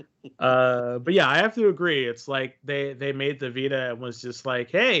 But yeah, I have to agree. It's like they made the Vita and was just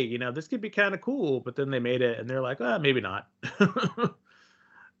like, hey, this could be kind of cool, but then they made it and they're like, maybe not.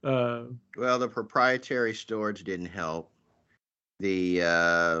 Well, the proprietary storage didn't help.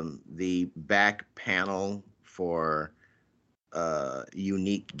 The back panel for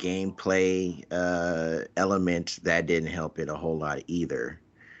unique gameplay elements, that didn't help it a whole lot either.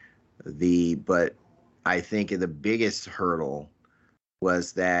 But I think the biggest hurdle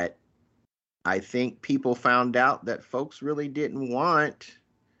was that I think people found out that folks really didn't want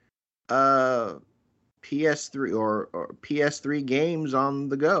PS3 or PS3 games on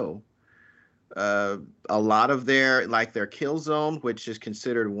the go. A lot of their Killzone, which is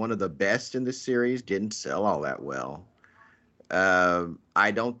considered one of the best in the series, didn't sell all that well.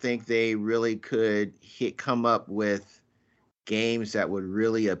 I don't think they really could come up with games that would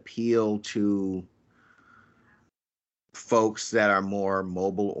really appeal to folks that are more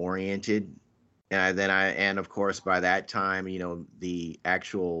mobile oriented. And of course, by that time, the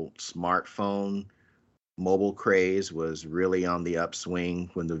actual smartphone mobile craze was really on the upswing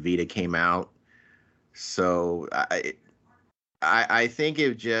when the Vita came out. So I think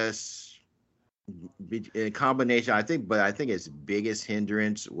it just a combination. I think its biggest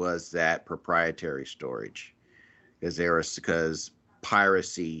hindrance was that proprietary storage, because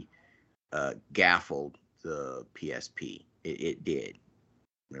piracy gaffled the PSP. It did.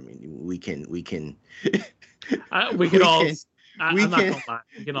 I mean, we can make all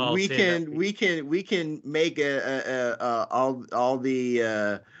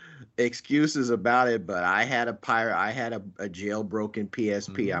the excuses about it, but I had a jailbroken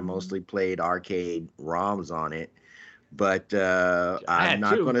PSP. I mostly played arcade ROMs on it, but I'm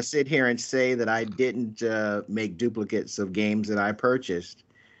not going to sit here and say that I didn't make duplicates of games that I purchased.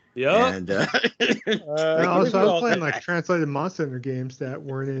 Yeah. And I was playing translated Monster Hunter games that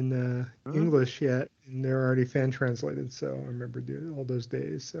weren't in English yet, and they're already fan translated. So I remember doing all those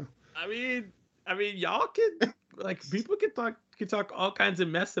days. So I mean, y'all can people can talk all kinds of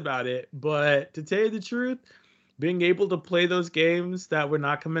mess about it, but to tell you the truth, being able to play those games that were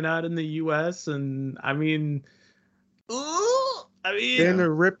not coming out in the U.S. and then to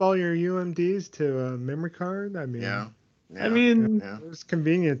rip all your UMDs to a memory card. There's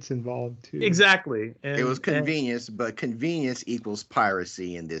convenience involved too. Exactly. It was convenience, but convenience equals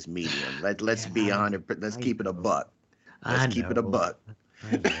piracy in this medium. Let's be 100. Let's keep it a buck. Let's keep it a buck.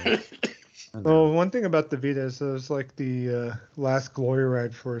 Well, one thing about the Vita is it was like the last glory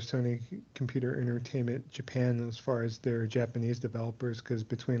ride for Sony Computer Entertainment Japan as far as their Japanese developers, because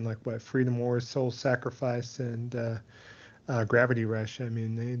between Freedom Wars, Soul Sacrifice, and Gravity Rush,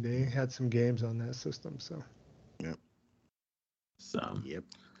 they had some games on that system. So. Yep.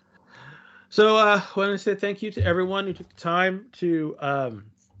 So I want to say thank you to everyone who took the time to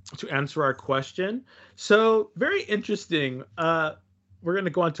answer our question. So very interesting. We're going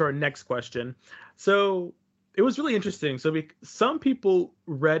to go on to our next question. So it was really interesting. So some people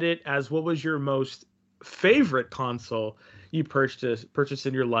read it as, what was your most favorite console you purchased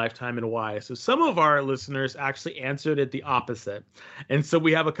in your lifetime and why? So some of our listeners actually answered it the opposite. And so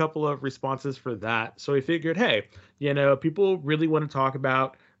we have a couple of responses for that. So we figured, hey, people really want to talk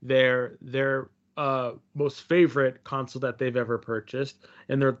about their most favorite console that they've ever purchased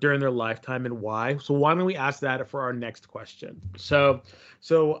during their lifetime and why. So why don't we ask that for our next question? So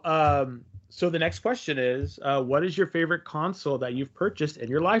the next question is, what is your favorite console that you've purchased in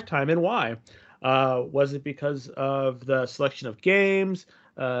your lifetime and why? Was it because of the selection of games,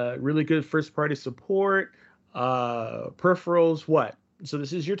 really good first-party support, peripherals? What? So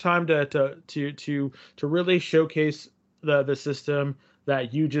this is your time to really showcase the system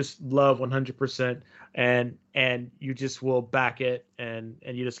that you just love 100%, and you just will back it and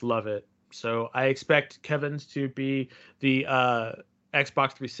you just love it. So I expect Kevin's to be the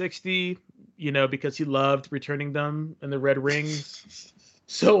Xbox 360, because he loved returning them in the red rings.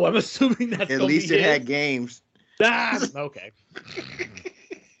 So I'm assuming that's at least it had games. Okay.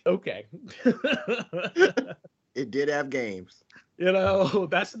 Okay. It did have games.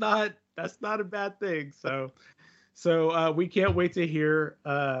 That's not a bad thing. So we can't wait to hear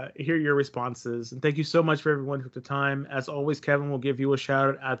your responses. And thank you so much for everyone who took the time. As always, Kevin will give you a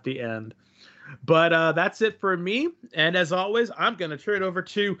shout out at the end. But that's it for me. And as always, I'm going to turn it over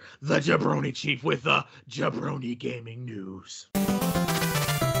to the Jabroni Chief with the Jabroni Gaming News.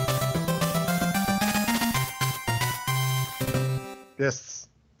 Yes,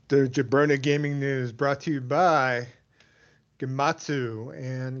 the Jabroni Gaming News brought to you by Gematsu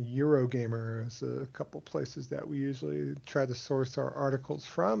and Eurogamer. Is a couple places that we usually try to source our articles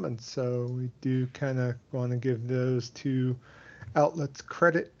from, and so we do kind of want to give those two outlets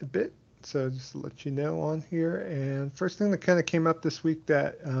credit a bit. So just to let you know on here. And first thing that kind of came up this week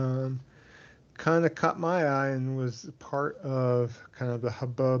that kind of caught my eye and was part of kind of the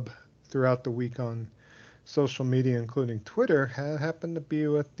hubbub throughout the week on social media, including Twitter, happened to be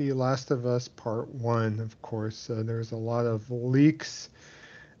with The Last of Us Part 1, of course. There's a lot of leaks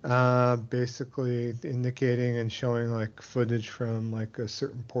basically indicating and showing like footage from like a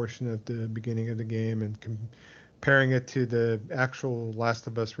certain portion of the beginning of the game and comparing it to the actual Last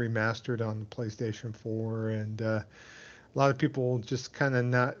of Us remastered on the PlayStation 4. And a lot of people just kind of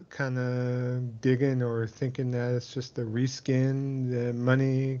not kind of digging or thinking that it's just a reskin, the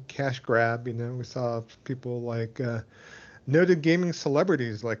money cash grab. You know, we saw people like noted gaming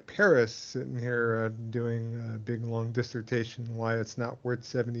celebrities like Paris sitting here doing a big long dissertation why it's not worth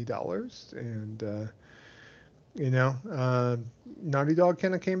 $70. And Naughty Dog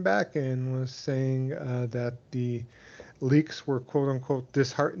kind of came back and was saying that the leaks were quote unquote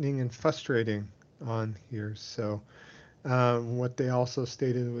disheartening and frustrating on here. So what they also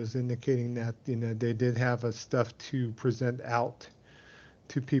stated was indicating that they did have a stuff to present out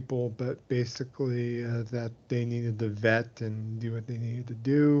to people, but basically that they needed to vet and do what they needed to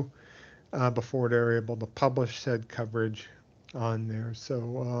do before they were able to publish said coverage on there.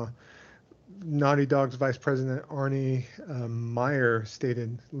 So Naughty Dog's Vice President Arnie Meyer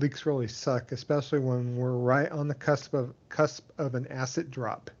stated, "Leaks really suck, especially when we're right on the cusp of an asset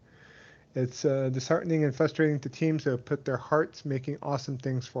drop. It's disheartening and frustrating to teams that have put their hearts making awesome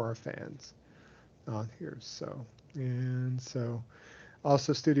things for our fans on here." So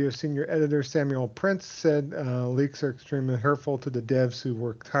also studio senior editor Samuel Prince said leaks are extremely hurtful to the devs who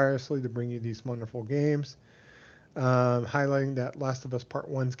work tirelessly to bring you these wonderful games, highlighting that Last of Us Part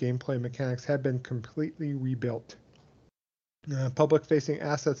 1's gameplay mechanics have been completely rebuilt. Public-facing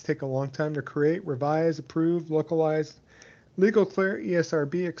assets take a long time to create, revise, approve, localize, legal clear,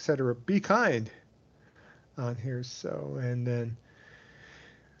 ESRB, etc. Be kind on here. So, and then,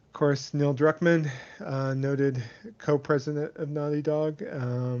 of course, Neil Druckmann, noted co-president of Naughty Dog.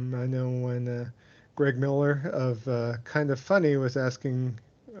 I know when Greg Miller of Kind of Funny was asking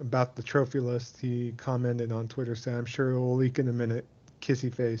about the trophy list, he commented on Twitter saying, "I'm sure it will leak in a minute,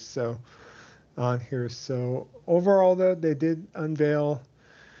 kissy face." So on here. So overall, though, they did unveil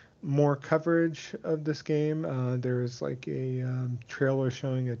more coverage of this game. There's like a trailer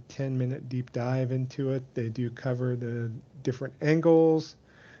showing a 10-minute deep dive into it. They do cover the different angles.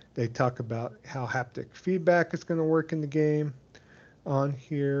 They talk about how haptic feedback is going to work in the game on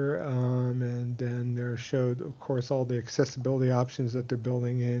here. And then they're showed, of course, all the accessibility options that they're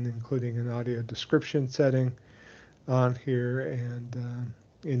building in, including an audio description setting on here. And,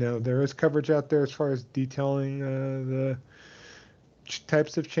 there is coverage out there as far as detailing the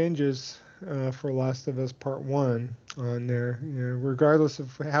types of changes for Last of Us Part 1 on there. Regardless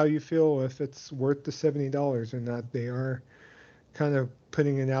of how you feel, if it's worth the $70 or not, they are kind of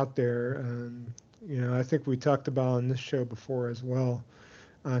putting it out there. I think we talked about on this show before as well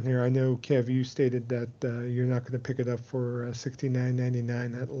on here. I know, Kev, you stated that you're not going to pick it up for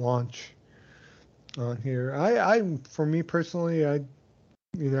 $69.99 at launch on here. For me personally,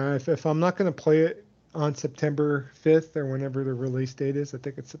 if I'm not going to play it on September 5th or whenever the release date is, I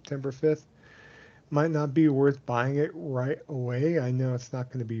think it's September 5th, might not be worth buying it right away. I know it's not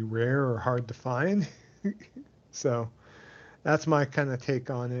going to be rare or hard to find. So that's my kind of take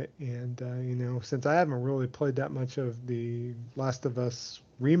on it. And, since I haven't really played that much of the Last of Us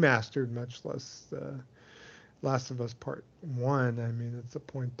remastered, much less Last of Us Part 1, I mean, it's a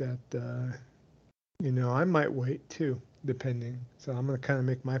point that, I might wait too, depending. So I'm going to kind of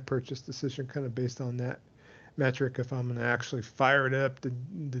make my purchase decision kind of based on that metric if I'm going to actually fire it up the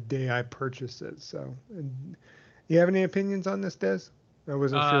day I purchase it. So, you have any opinions on this, Des? I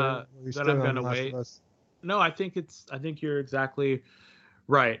wasn't sure. That I'm going to wait. No, I think you're exactly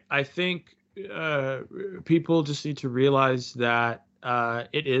right. I think people just need to realize that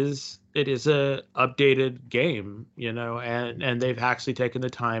it is a updated game, and they've actually taken the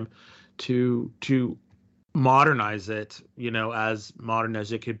time to modernize it, as modern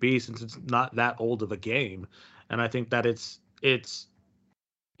as it could be, since it's not that old of a game. And I think that it's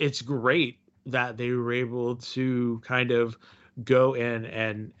great that they were able to kind of go in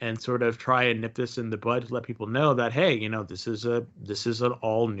and sort of try and nip this in the bud to let people know that, hey, this is an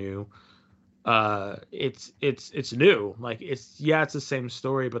all new, it's new. Like, it's the same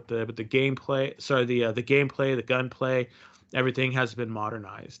story, but the gameplay, sorry, the gameplay, the gunplay, everything has been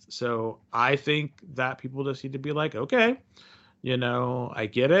modernized. So I think that people just need to be like, okay, I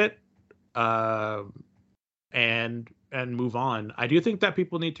get it, and move on. I do think that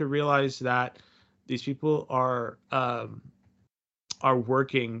people need to realize that these people are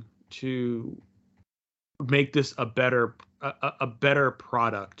working to make this a better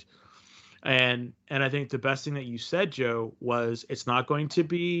product. And I think the best thing that you said, Joe, was it's not going to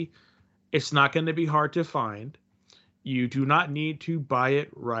be hard to find. You do not need to buy it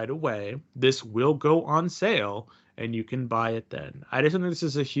right away. This will go on sale and you can buy it then. I just think this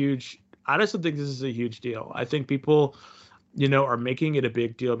is a huge deal. I think people, are making it a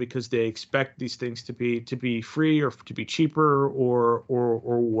big deal because they expect these things to be free or to be cheaper or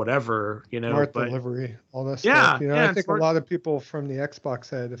whatever, Smart but delivery, all that yeah, stuff. I think a lot of people from the Xbox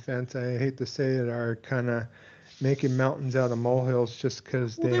side of the fence, I hate to say it, are kind of making mountains out of molehills just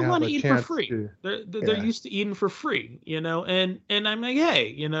because they have want to a eat chance for free. to. They're used to eating for free, and I'm like, hey,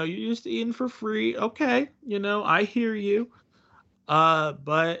 you're used to eating for free. Okay, I hear you.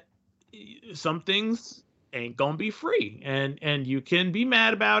 But some things ain't gonna be free, and you can be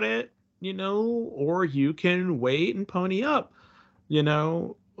mad about it, or you can wait and pony up,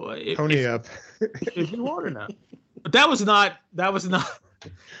 Pony up. if you want to know. But that was not.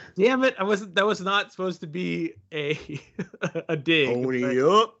 Damn it! That was not supposed to be a a dig. Pony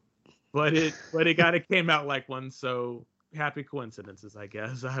up. But it kind of came out like one. So happy coincidences, I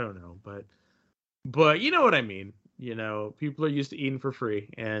guess. I don't know, but you know what I mean. People are used to eating for free,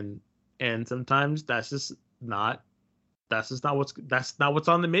 and sometimes that's not what's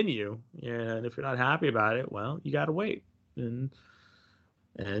on the menu. And if you're not happy about it, well, you gotta wait. And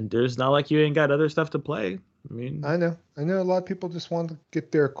there's not like you ain't got other stuff to play. I mean, I know a lot of people just want to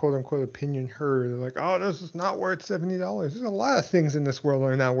get their quote unquote opinion heard. They're like, oh, this is not worth $70. There's a lot of things in this world that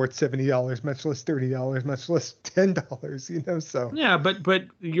are not worth $70, much less $30, much less $10. So yeah, but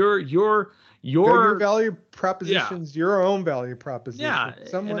your value propositions, your own value proposition. Yeah,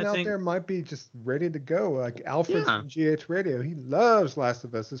 Someone out there might be just ready to go. Like Alfred from GH Radio, he loves Last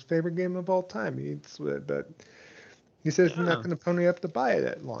of Us, his favorite game of all time. But he says he's not going to pony up to buy it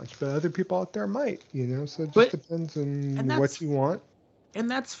at launch, but other people out there might, so it just depends on what you want. And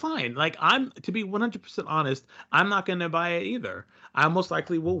that's fine. Like, to be 100% honest, I'm not going to buy it either. I most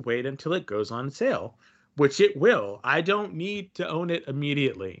likely will wait until it goes on sale, which it will. I don't need to own it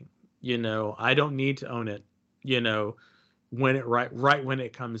immediately. I don't need to own it, when it right when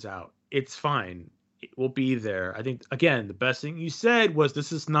it comes out. It's fine. It will be there. I think, again, the best thing you said was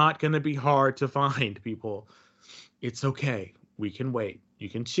this is not going to be hard to find, people. It's okay. We can wait. You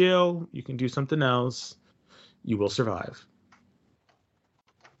can chill. You can do something else. You will survive.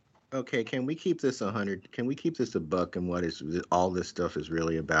 Okay, can we keep this 100? Can we keep this a buck and what is all this stuff is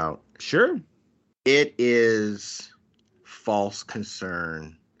really about? Sure. It is false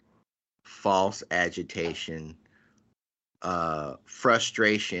concern, false agitation,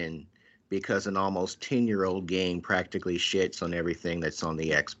 frustration because an almost 10-year-old game practically shits on everything that's on the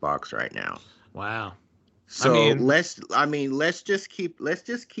Xbox right now. Wow. So let's just keep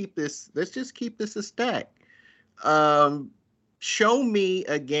this a stack. Show me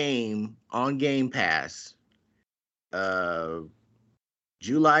a game on Game Pass, July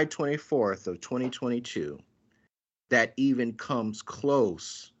 24th of 2022, that even comes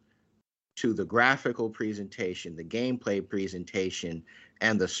close to the graphical presentation, the gameplay presentation,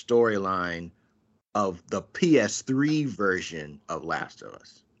 and the storyline of the PS3 version of Last of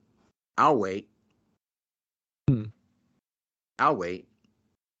Us. I'll wait. I'll wait.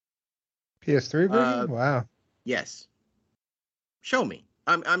 PS3 version? Wow. Yes. Show me.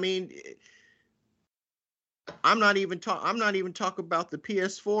 I mean, I'm not even talking about the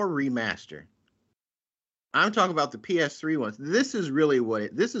PS4 remaster. I'm talking about the PS3 ones. This is really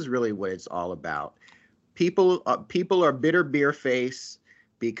what it's all about. People are bitter beer face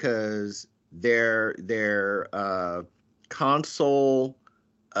because their console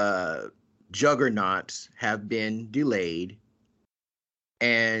juggernauts have been delayed,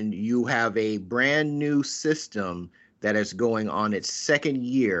 and you have a brand new system that is going on its second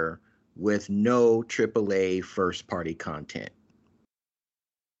year with no AAA first-party content.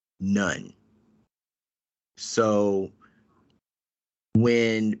 None. So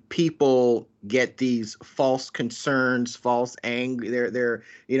when people get these false concerns, false anger,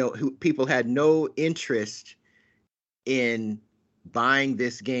 people had no interest in buying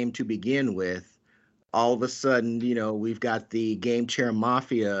this game to begin with. all of a sudden, we've got the Game Chair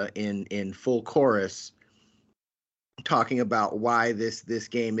Mafia in full chorus talking about why this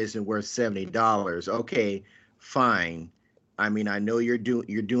game isn't worth $70. Okay, fine. I mean, I know you're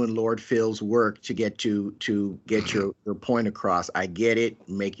doing Lord Phil's work to get your point across. I get it.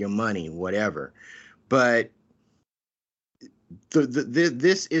 Make your money, whatever. But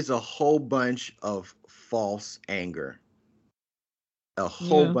this is a whole bunch of false anger. A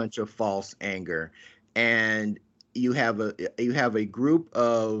whole bunch of false anger, and you have a group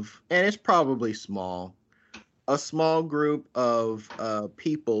of, and it's probably small, a small group of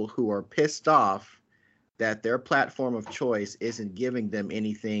people who are pissed off that their platform of choice isn't giving them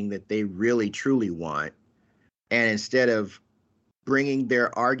anything that they really truly want, and instead of bringing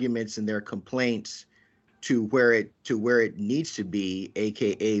their arguments and their complaints to where it needs to be,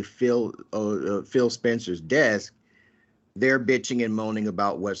 aka Phil Spencer's desk, they're bitching and moaning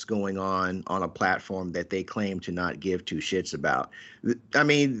about what's going on a platform that they claim to not give two shits about. I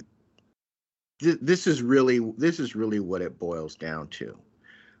mean, this is really what it boils down to.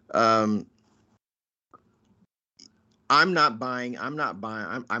 I'm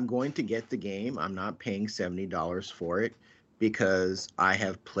going to get the game. I'm not paying $70 for it because I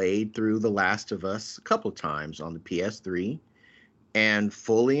have played through The Last of Us a couple times on the PS3 and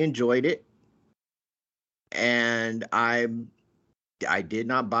fully enjoyed it. And I did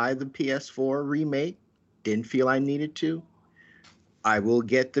not buy the PS4 remake. Didn't feel I needed to. I will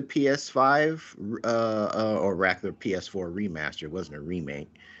get the PS5 or rather PS4 remaster. It wasn't a remake.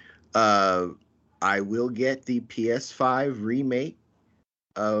 I will get the PS5 remake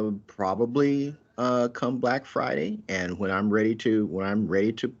probably come Black Friday, and when I'm ready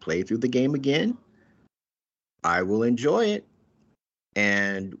to play through the game again, I will enjoy it.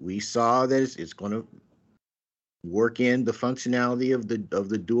 And we saw that it's going to work in the functionality of the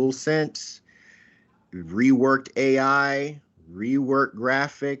DualSense, reworked AI, reworked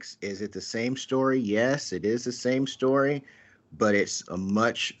graphics. Is it the same story? Yes, it is the same story, but it's a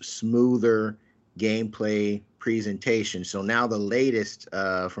much smoother gameplay presentation. So now the latest,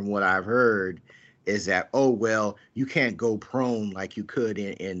 from what I've heard, is that, oh, well, you can't go prone like you could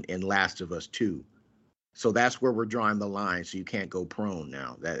in Last of Us 2. So that's where we're drawing the line. So you can't go prone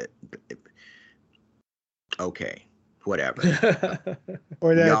now. Okay, whatever.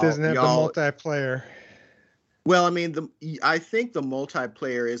 Or that it doesn't have the multiplayer. Well, I mean, I think the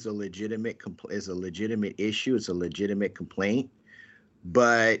multiplayer is a legitimate issue. It's a legitimate complaint,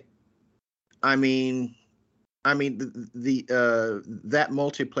 but I mean, the that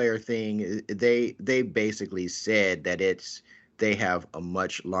multiplayer thing, they basically said that they have a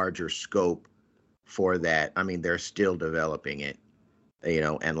much larger scope for that. I mean, they're still developing it,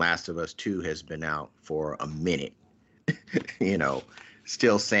 and Last of Us 2 has been out for a minute,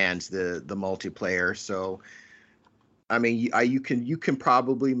 still sans the multiplayer. So, I mean, you can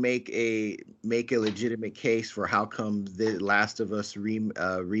probably make a legitimate case for how come the Last of Us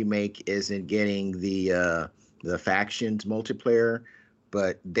remake isn't getting the factions multiplayer,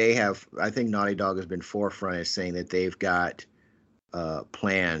 but I think Naughty Dog has been forefront as saying that they've got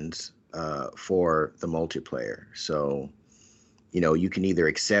plans for the multiplayer. So, you can either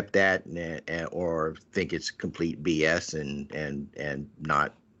accept that or think it's complete BS and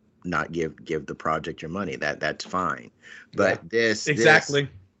not give the project your money. That's fine. But this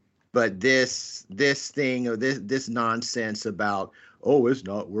thing, or this nonsense about, oh, it's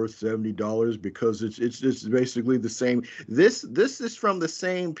not worth $70 because it's basically the same. This is from the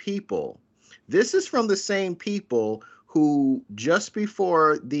same people. This is from the same people who just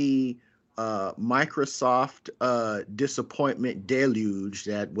before the Microsoft disappointment deluge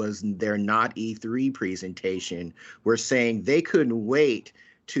that was their not E3 presentation were saying they couldn't wait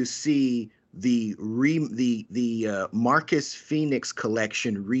to see the Marcus Phoenix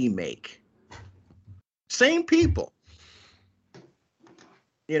collection remake. Same people,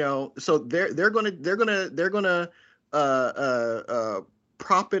 so they're gonna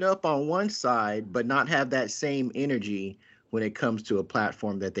prop it up on one side, but not have that same energy when it comes to a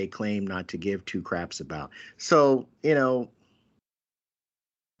platform that they claim not to give two craps about. So,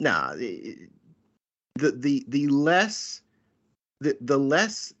 nah, the less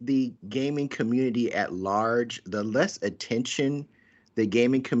the gaming community at large, the less attention the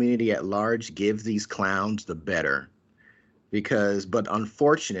gaming community at large gives these clowns, the better. But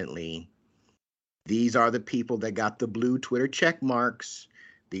unfortunately, these are the people that got the blue Twitter check marks.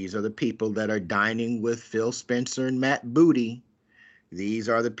 These are the people that are dining with Phil Spencer and Matt Booty. These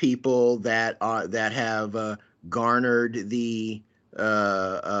are the people that have garnered the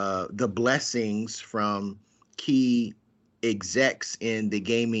blessings from key execs in the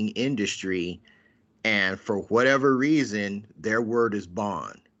gaming industry, And for whatever reason, their word is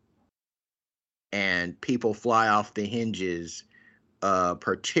bond. And people fly off the hinges,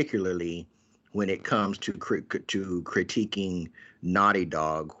 particularly when it comes to critiquing Naughty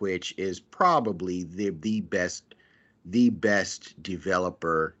Dog, which is probably the best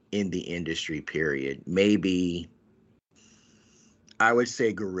developer in the industry. Period. Maybe I would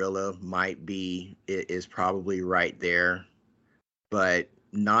say Guerrilla is probably right there, but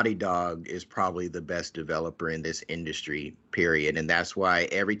Naughty Dog is probably the best developer in this industry, period. And that's why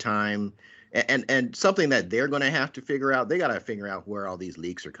every time, and something that they're going to have to figure out, they got to figure out where all these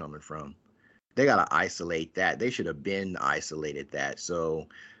leaks are coming from. They got to isolate that. They should have been isolated that. So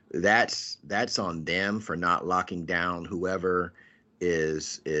that's on them for not locking down whoever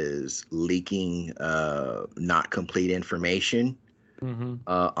is leaking not complete information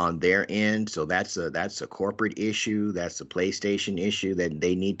on their end. So that's a corporate issue. That's a PlayStation issue that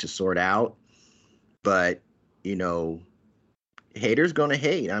they need to sort out. But haters gonna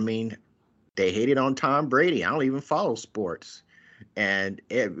hate. I mean, they hated on Tom Brady. I don't even follow sports, and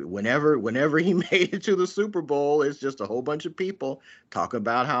whenever he made it to the Super Bowl, it's just a whole bunch of people talking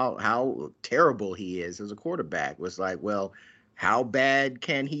about how terrible he is as a quarterback. It was like, well, how bad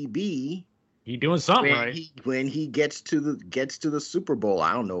can he be? He doing something right. When he gets to the Super Bowl,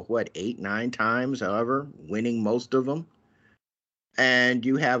 I don't know what, 8, 9 times, however, winning most of them. And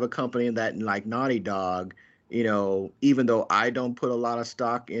you have a company that like Naughty Dog, even though I don't put a lot of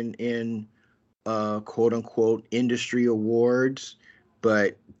stock in quote unquote industry awards,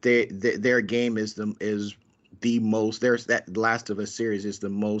 but their game is the most. There's that Last of Us series is the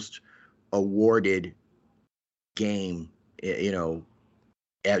most awarded game,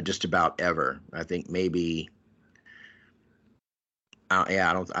 just about ever. I think maybe.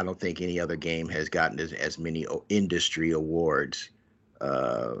 I don't think any other game has gotten as many industry awards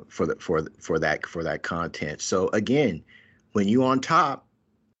for that content. So again, when you on top,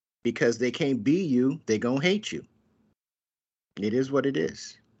 because they can't be you, they gonna hate you. It is what it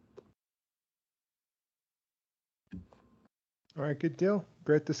is. All right, good deal.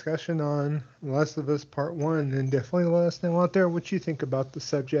 Great discussion on Last of Us Part 1, and definitely let us know out there what you think about the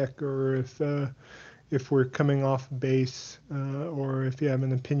subject, or if we're coming off base, or if you have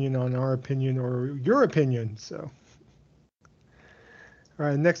an opinion on our opinion or your opinion. So, all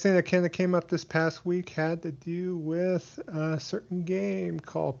right, next thing that kind of came up this past week had to do with a certain game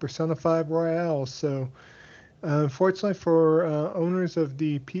called Persona 5 Royale. So, unfortunately for owners of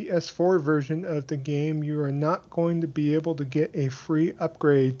the PS4 version of the game, you are not going to be able to get a free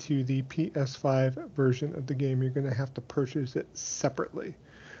upgrade to the PS5 version of the game. You're going to have to purchase it separately.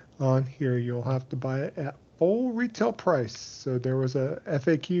 On here, you'll have to buy it at full retail price. So there was a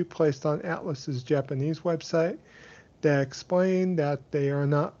FAQ placed on Atlus's Japanese website that explained that they are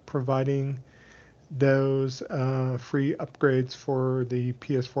not providing those free upgrades for the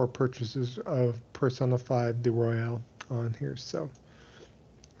PS4 purchases of Persona 5 the Royale on here. So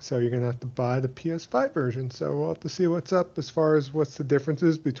you're going to have to buy the PS5 version. So we'll have to see what's up as far as what's the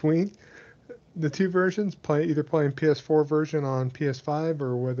differences between the two versions, either playing PS4 version on PS5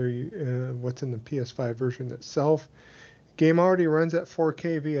 or whether what's in the PS5 version itself. Game already runs at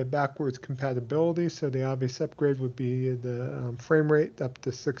 4K via backwards compatibility, so the obvious upgrade would be the frame rate up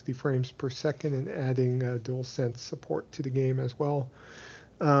to 60 frames per second and adding DualSense support to the game as well.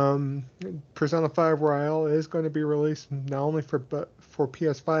 Persona 5 Royale is going to be released not only for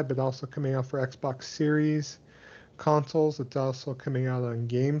PS5 but also coming out for Xbox Series consoles. It's also coming out on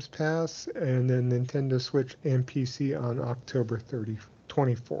Games Pass, and then Nintendo Switch and PC on October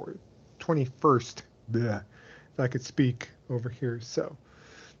 21st. Bleh, if I could speak over here. So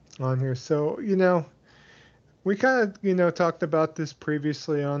on here. So, we kind of, talked about this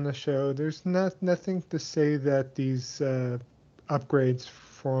previously on the show. There's nothing to say that these upgrades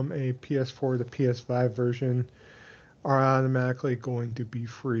from a PS4 to PS5 version are automatically going to be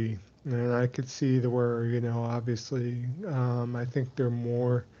free. And I could see where, obviously, I think they're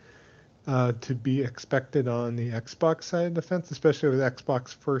more to be expected on the Xbox side of the fence, especially with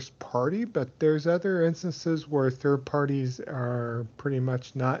Xbox first party. But there's other instances where third parties are pretty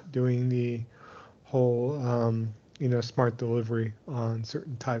much not doing the whole, smart delivery on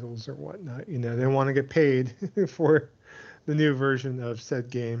certain titles or whatnot. They want to get paid for the new version of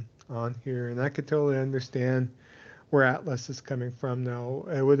said game on here. And I could totally understand where Atlus is coming from. Now,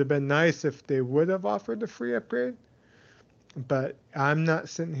 it would have been nice if they would have offered a free upgrade, but I'm not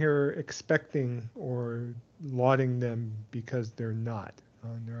sitting here expecting or lauding them because they're not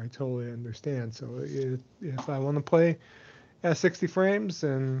on there. I totally understand. So if I want to play at 60 frames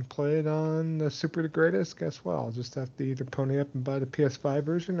and play it on the Super the Greatest, guess what? I'll just have to either pony up and buy the PS5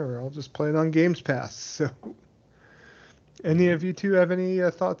 version, or I'll just play it on Games Pass. So, any of you two have any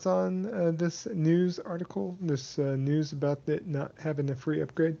thoughts on this news article? This news about it not having a free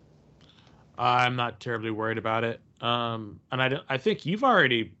upgrade? I'm not terribly worried about it. And I think you've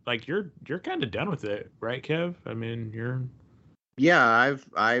already like you're kind of done with it, right, Kev? I mean, you're Yeah,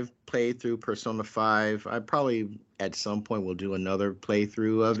 I've played through Persona 5. I probably at some point will do another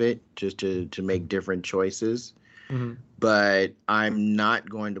playthrough of it just to make different choices. Mhm. But I'm not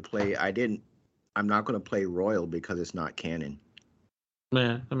going to play I'm not going to play Royal because it's not canon.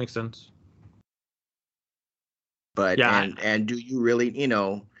 Yeah, that makes sense. But Yeah, and do you really,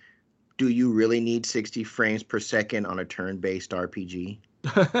 do you really need 60 frames per second on a turn-based RPG?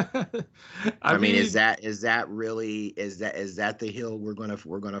 I I mean, is mean, that really is that the hill we're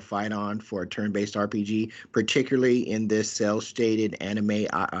gonna fight on for a turn-based RPG, particularly in this cel-shaded anime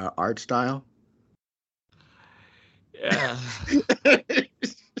art style? yeah,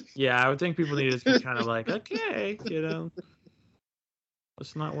 yeah. I would think people need to be kind of like, okay,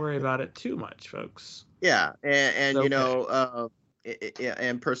 let's not worry about it too much, folks. Yeah, and It's okay.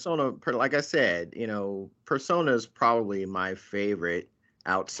 and like I said, Persona is probably my favorite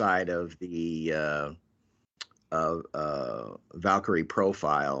outside of the Valkyrie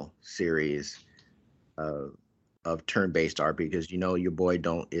Profile series of turn-based RPG, because your boy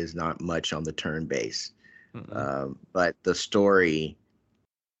don't is not much on the turn-based, Mm-mm. but the story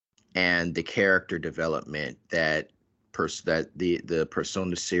and the character development that the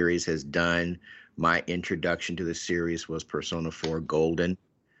Persona series has done. My introduction to the series was Persona 4 Golden.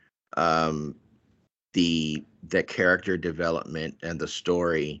 Um, the character development and the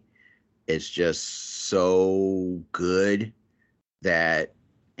story is just so good that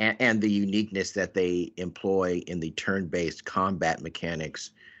and the uniqueness that they employ in the turn-based combat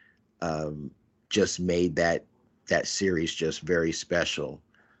mechanics just made that series just very special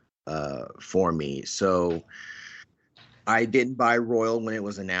for me. So I didn't buy Royal when it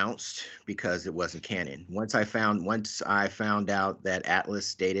was announced because it wasn't canon. Once I found out that Atlas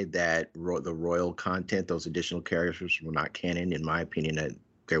stated that the Royal content, those additional characters, were not canon, in my opinion, that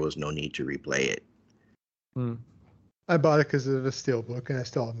there was no need to replay it. Mm. I bought it because of a steelbook, and I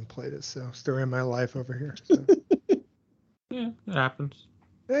still haven't played it. So, story of my life over here. So. Yeah, it happens.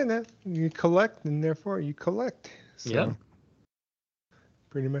 And you collect, and therefore you collect. So, Yeah.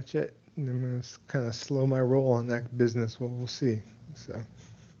 pretty much it. And I'm going to kind of slow my roll on that business. We'll see. So.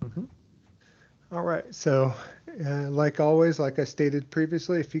 Mm-hmm. All right. So, like always, like I stated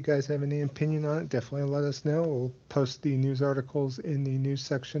previously, if you guys have any opinion on it, definitely let us know. We'll post the news articles in the news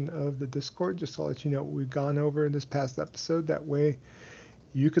section of the Discord just to let you know what we've gone over in this past episode. That way,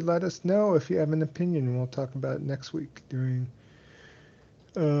 you could let us know if you have an opinion. We'll talk about it next week during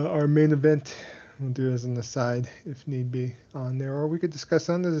our main event. We'll do it as an aside if need be on there, or we could discuss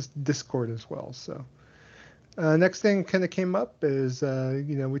on this Discord as well. So. Next thing kind of came up is,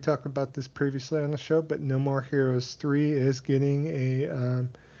 we talked about this previously on the show, but No More Heroes 3 is getting a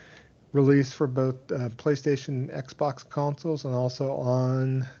release for both PlayStation and Xbox consoles, and also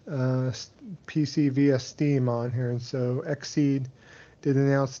on PC via Steam on here. And so Xseed did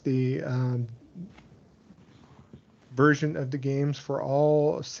announce the version of the games for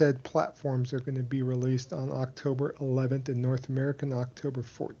all said platforms are going to be released on October 11th in North America and October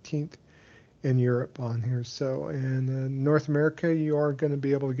 14th in Europe on here. So in North America, you are going to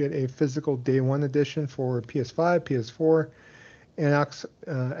be able to get a physical day one edition for PS5, PS4, and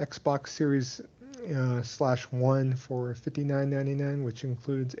Xbox Series /1 for $59.99, which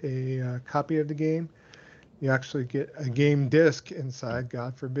includes a copy of the game. You actually get a game disc inside,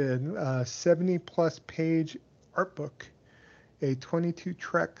 God forbid, 70 plus page art book, a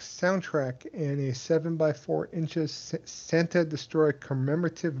 22-track soundtrack, and a 7x4 inches Santa Destroy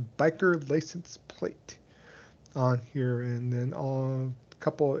commemorative biker license plate on here, and then a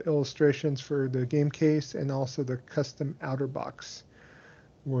couple of illustrations for the game case and also the custom outer box,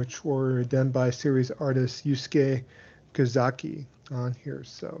 which were done by series artist Yusuke Kazaki on here.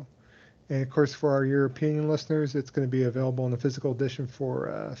 So, and of course, for our European listeners, it's going to be available in the physical edition for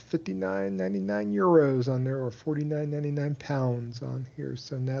 59.99 euros on there, or 49.99 pounds on here.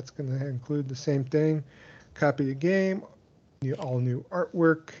 So that's going to include the same thing: copy of the game, all new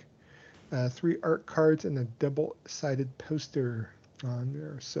artwork, 3 art cards, and a double-sided poster on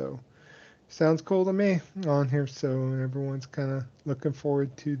there. So sounds cool to me on here. So everyone's kind of looking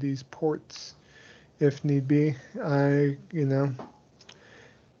forward to these ports if need be.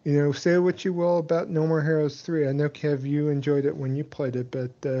 Say what you will about No More Heroes 3. I know, Kev, you enjoyed it when you played it,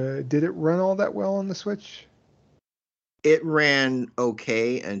 but did it run all that well on the Switch? It ran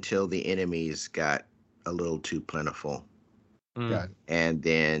okay until the enemies got a little too plentiful. Got it. And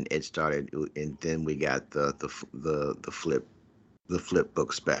then it started, and then we got the flip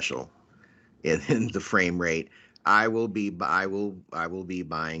book special, and then the frame rate. I will be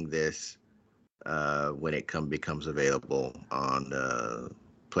buying this when it becomes available on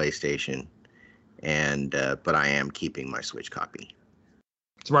PlayStation, and but I am keeping my Switch copy.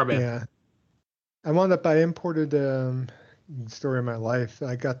 Smart man. Yeah. I imported Story of My Life.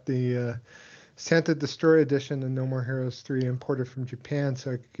 I got the Santa Destroy edition of No More Heroes 3 imported from Japan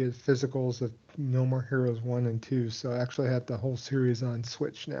so I could get physicals of No More Heroes 1 and 2. So I actually have the whole series on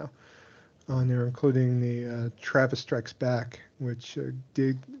Switch now on there, including the Travis Strikes Back, which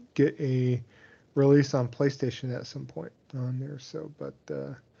did get a release on PlayStation at some point on there. So, but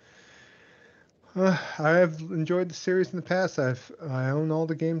I have enjoyed the series in the past. I own all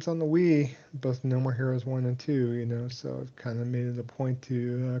the games on the Wii, both No More Heroes 1 and 2, you know, so I've kind of made it a point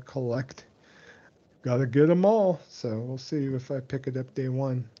to collect. Gotta get them all, so we'll see if I pick it up day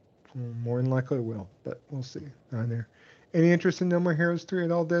one. More than likely will, but we'll see on there. Any interest in No More Heroes 3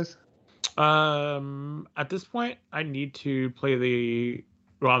 at all, Des? At this point, I need to play the.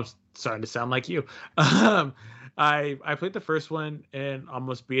 Well, I'm starting to sound like you. I played the first one and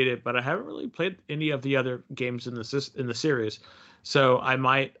almost beat it, but I haven't really played any of the other games in the series. So I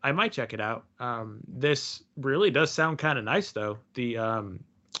might check it out. This really does sound kind of nice though.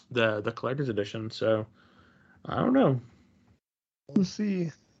 The collector's edition. So I don't know. We'll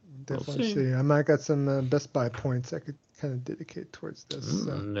see. Definitely see. I might got some Best Buy points I could kind of dedicate towards this.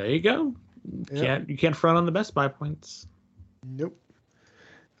 So. There you go. Yep. You can't front on the Best Buy points. Nope.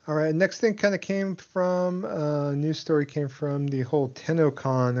 All right. Next thing kind of came from news story came from the whole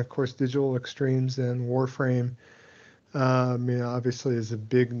TennoCon, of course, Digital Extremes and Warframe. Obviously, is a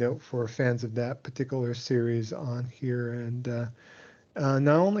big note for fans of that particular series on here. And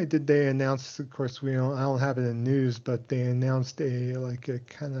not only did they announce, of course, I don't have it in news, but they announced a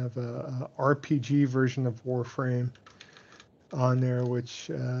kind of a RPG version of Warframe on there, which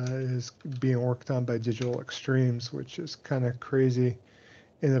is being worked on by Digital Extremes, which is kind of crazy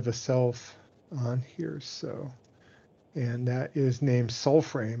in of itself on here. So, and that is named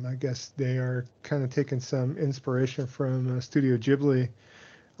Soulframe. I guess they are kind of taking some inspiration from Studio Ghibli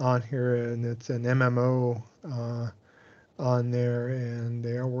on here, and it's an MMO on there, and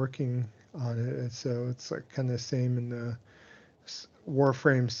they are working on it. And so it's like kind of the same in the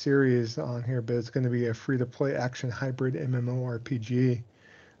Warframe series on here, but it's going to be a free-to-play action hybrid MMORPG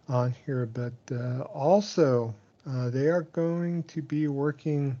on here. But also, they are going to be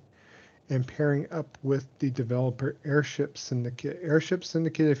working and pairing up with the developer Airship Syndicate. Airship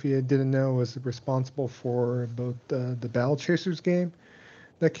Syndicate, if you didn't know, was responsible for both the Battle Chasers game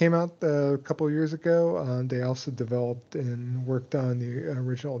that came out a couple of years ago. They also developed and worked on the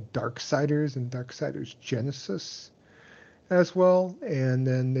original Darksiders and Darksiders Genesis as well. And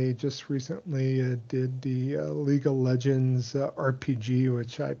then they just recently did the League of Legends RPG,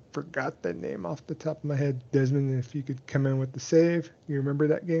 which I forgot the name off the top of my head. Desmond, if you could come in with the save. You remember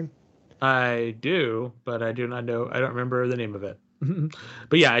that game? I do, but I do not know. I don't remember the name of it.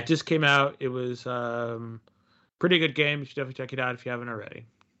 But yeah, it just came out. It was pretty good game. You should definitely check it out if you haven't already.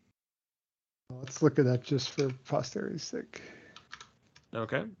 Let's look at that just for posterity's sake.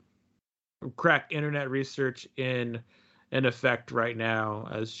 Okay. Crack internet research in effect right now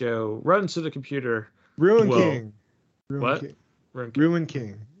as Joe runs to the computer. Ruin King. What? King. Ruin King.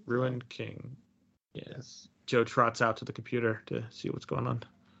 King. Ruin King. Yes. Joe trots out to the computer to see what's going on.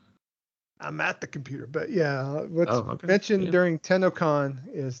 I'm at the computer, but yeah, what's mentioned during TennoCon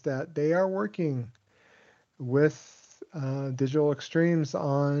is that they are working with Digital Extremes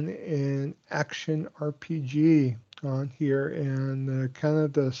on an action RPG on here, and kind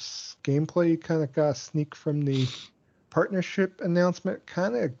of the gameplay kind of got sneak from the partnership announcement.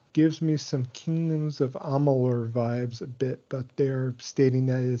 Kind of gives me some Kingdoms of Amalur vibes a bit, but they're stating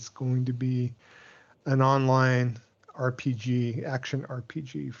that it's going to be an online RPG, action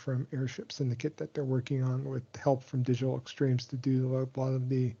RPG from Airship Syndicate that they're working on with help from Digital Extremes to do a lot of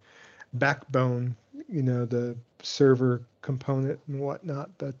the backbone, the server component and whatnot.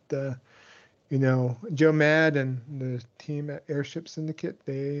 But, Joe Mad and the team at Airship Syndicate,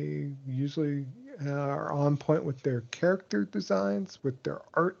 they usually are on point with their character designs, with their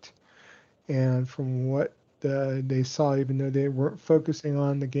art. And from what they saw, even though they weren't focusing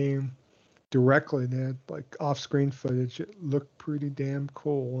on the game directly, they had like off-screen footage. It looked pretty damn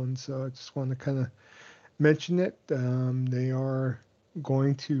cool, and so I just want to kind of mention it. They are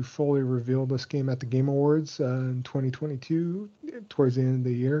going to fully reveal this game at the Game Awards in 2022, towards the end of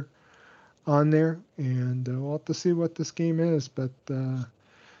the year on there, and we'll have to see what this game is. But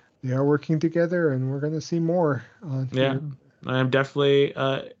they are working together, and we're going to see more on Yeah, here. I am definitely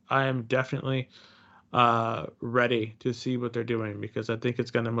ready to see what they're doing because I think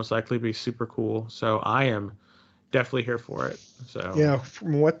it's going to most likely be super cool. So I am definitely here for it. So Yeah,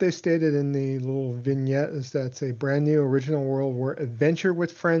 from what they stated in the little vignette is that it's a brand new original world where Adventure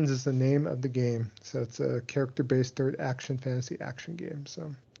with Friends is the name of the game. So it's a character-based third action fantasy action game.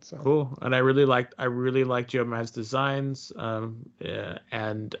 So cool, and I really liked Joe Mad's designs, yeah,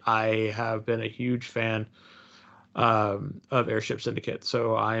 and I have been a huge fan of Airship Syndicate.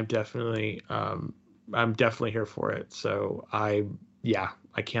 So I'm definitely here for it. So I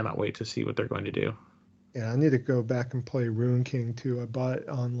cannot wait to see what they're going to do. yeah, I need to go back and play Rune King too. I bought it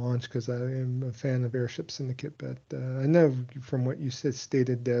on launch because I am a fan of Airship Syndicate. But I know from what you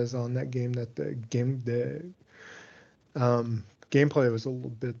stated, Des, on that game that the gameplay was a little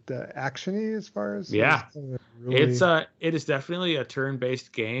bit actiony as far as it was Yeah, kind of really. it is definitely a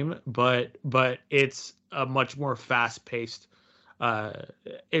turn-based game, but it's a much more fast-paced. Uh,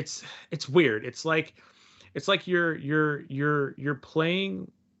 it's weird. It's like you're playing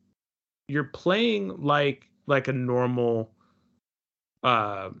like a normal.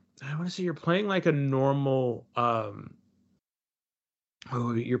 I want to say you're playing like a normal.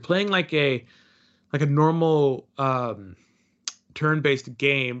 You're playing like a normal turn-based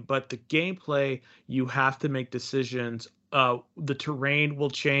game, but the gameplay you have to make decisions. The terrain will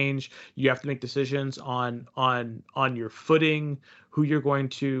change. You have to make decisions on your footing, who you're going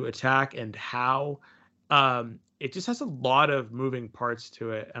to attack, and how. It just has a lot of moving parts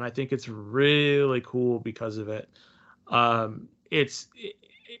to it, and I think it's really cool because of it.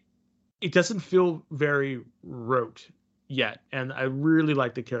 It doesn't feel very rote yet, and I really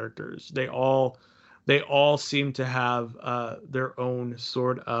like the characters. They all seem to have their own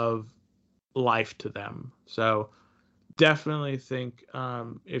sort of life to them. So definitely think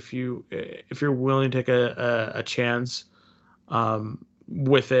if you're willing to take a chance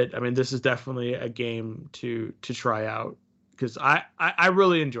with it. I mean, this is definitely a game to try out because I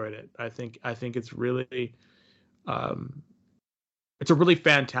really enjoyed it. I think um, it's a really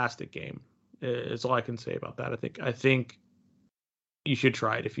fantastic game. Is all I can say about that. I think you should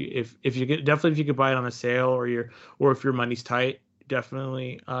try it if you get definitely if you could buy it on a sale or if your money's tight,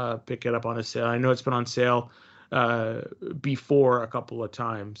 definitely pick it up on a sale. I know it's been on sale uh before a couple of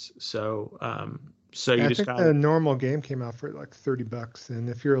times, so Yeah, you I just think got the normal game came out for like $30, and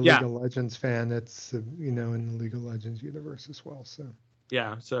if you're a League yeah. of Legends fan, it's in the League of Legends universe as well. So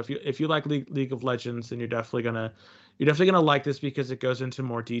Yeah, so if you like League of Legends, then you're definitely gonna like this because it goes into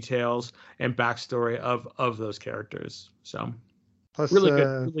more details and backstory of those characters. So plus, really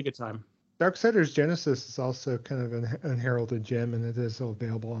good time. Darksiders Genesis is also kind of an unheralded gem, and it is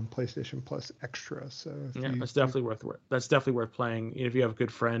available on PlayStation Plus Extra. So if Yeah, you, that's definitely worth playing if you have a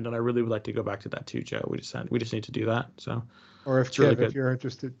good friend, and I really would like to go back to that too, Joe. We just need to do that. So or if it's really Kev, if good. you're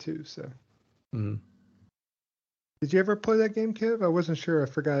interested too. So Mm. did you ever play that game, Kev? I wasn't sure. I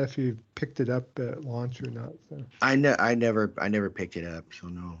forgot if you picked it up at launch or not. So I never picked it up, so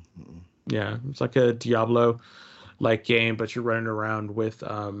no. Mm-mm. Yeah, it's like a Diablo like game, but you're running around with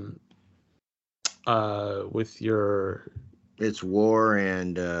your It's war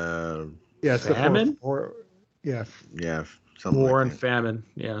and yeah, it's the fourth, famine, or yeah, yeah, something like war and that. famine.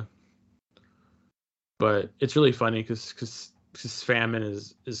 Yeah, but it's really funny because famine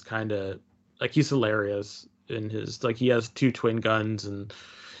is kind of like he's hilarious in his like he has two twin guns and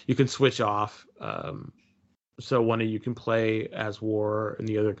you can switch off. So one of you can play as war and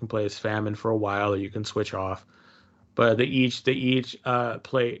the other can play as famine for a while, or you can switch off. But they each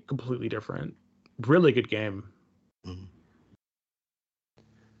play completely different. Really good game. Mhm.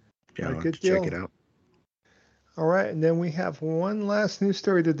 all Yeah, right, I'll have good to check it deal. out. All right, and then we have one last news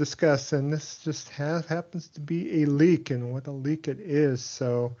story to discuss, and this just happens to be a leak, and what a leak it is.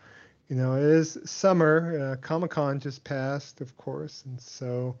 So, it is summer. Comic-Con just passed, of course, and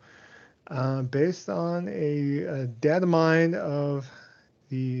so based on a data mine of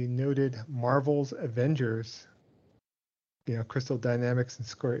the noted Marvel's Avengers, Crystal Dynamics and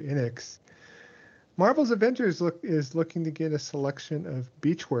Square Enix, Marvel's Avengers is looking to get a selection of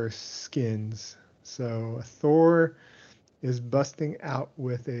beachwear skins. So Thor is busting out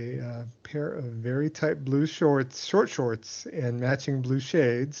with a pair of very tight blue short shorts, and matching blue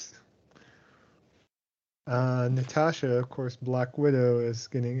shades. Natasha, of course, Black Widow, is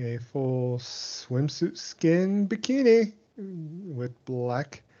getting a full swimsuit skin bikini with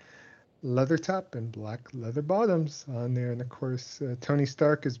black leather top and black leather bottoms on there. And of course, Tony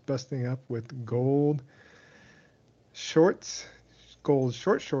Stark is busting up with gold shorts, gold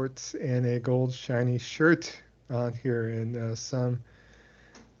short shorts and a gold shiny shirt on here, and some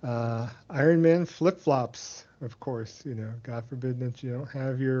Iron Man flip-flops, of course. God forbid that you don't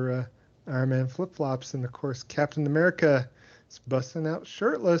have your Iron Man flip-flops. And of course, Captain America is busting out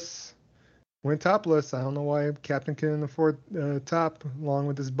shirtless, went topless. I don't know why Captain couldn't afford top along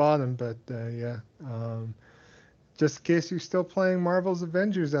with his bottom, but yeah. Just in case you're still playing Marvel's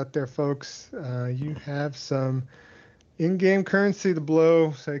Avengers out there, folks, you have some in-game currency to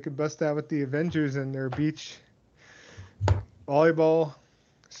blow, so you can bust out with the Avengers and their beach volleyball,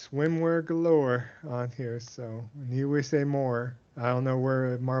 swimwear galore on here. So need we say more? I don't know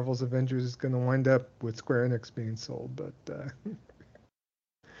where Marvel's Avengers is going to wind up with Square Enix being sold, but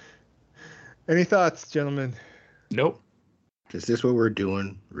any thoughts, gentlemen? Nope. Is this what we're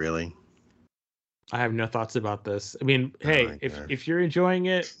doing, really? I have no thoughts about this. I mean, hey, if you're enjoying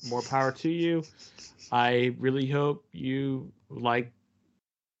it, more power to you. I really hope you like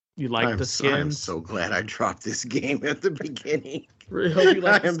the skins. I'm so glad I dropped this game at the beginning. Really hope you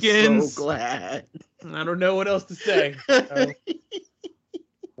like the skins. I'm so glad. I don't know what else to say.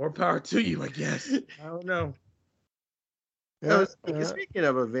 More power to you, I guess. I don't know. Yeah, speaking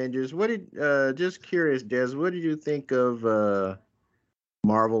of Avengers, what did just curious, Des, what did you think of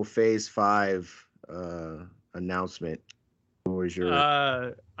Marvel Phase 5 announcement? What was your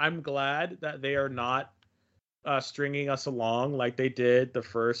I'm glad that they are not stringing us along like they did the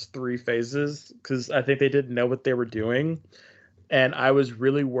first 3 phases, because I think they didn't know what they were doing, and I was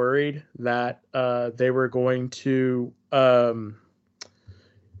really worried that they were going to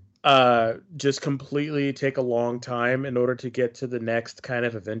just completely take a long time in order to get to the next kind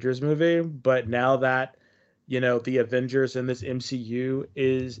of Avengers movie. But now that the Avengers in this MCU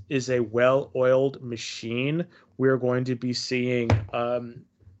is a well-oiled machine, we're going to be seeing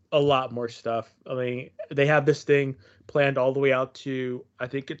a lot more stuff. I mean, they have this thing planned all the way out to, I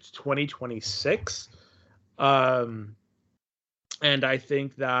think it's 2026. And I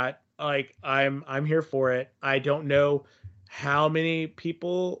think that I'm here for it. I don't know how many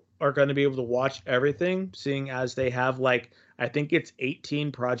people are going to be able to watch everything, seeing as they have I think it's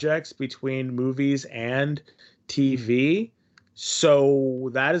 18 projects between movies and TV. So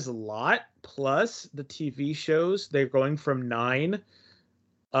that is a lot. Plus the TV shows, they're going from 9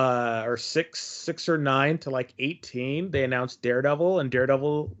 or 6 or 9 to 18. They announced Daredevil, and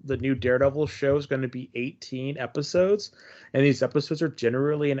the new Daredevil show is going to be 18 episodes. And these episodes are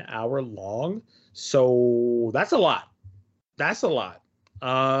generally an hour long. So that's a lot.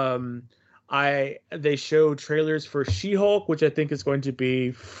 They show trailers for She-Hulk, which I think is going to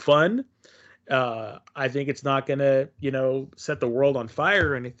be fun. I think it's not gonna, set the world on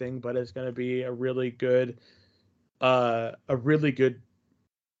fire or anything, but it's gonna be a really good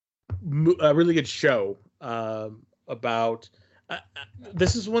show about.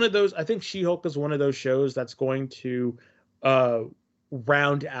 This is one of those. I think She-Hulk is one of those shows that's going to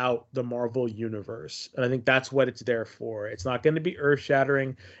round out the Marvel universe, and I think that's what it's there for. It's not going to be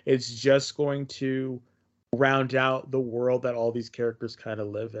earth-shattering. It's just going to round out the world that all these characters kind of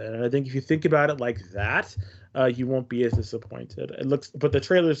live in. And I think if you think about it like that, you won't be as disappointed. But the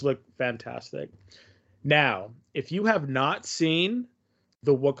trailers look fantastic. Now, if you have not seen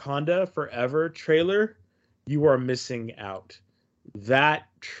the Wakanda Forever trailer, you are missing out. That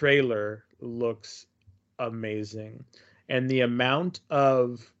trailer looks amazing. And the amount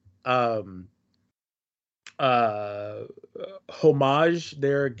of homage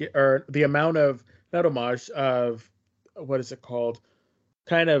there, or the amount of, not homage, of, what is it called?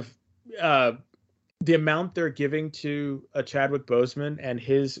 Kind of the amount they're giving to Chadwick Boseman and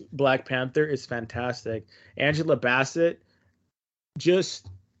his Black Panther is fantastic. Angela Bassett just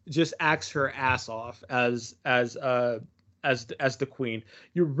acts her ass off as the Queen.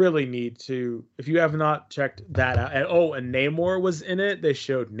 You really need to, if you have not checked that out. And Namor was in it. They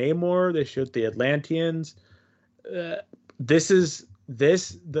showed Namor. They showed the Atlanteans. The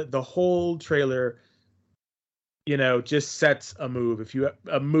whole trailer, just sets a mood if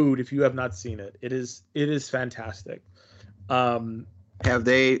you have not seen it. It is fantastic. Are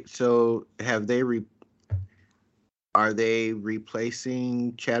they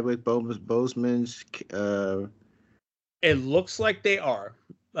replacing Chadwick Boseman's It looks like they are.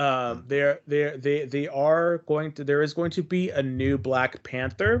 They are going to. There is going to be a new Black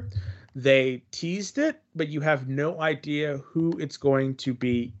Panther. They teased it, but you have no idea who it's going to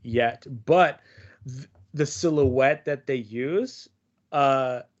be yet. But the silhouette that they use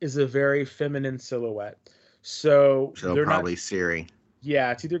is a very feminine silhouette. So they're probably Siri.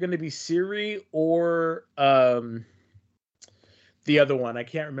 Yeah, it's either going to be Siri or the other one. I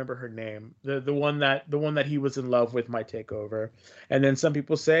can't remember her name. The one that he was in love with might take over. And then some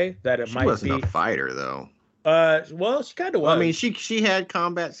people say that it She might wasn't be a fighter though. well, she kind of was. I mean, she had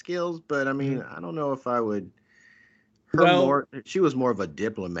combat skills, but I mean, I don't know if I would. She was more of a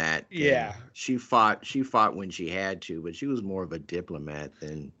diplomat. Yeah. She fought when she had to, but she was more of a diplomat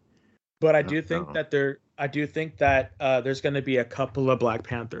than. But I do think that there's going to be a couple of Black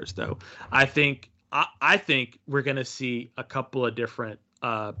Panthers, though. I think we're going to see a couple of different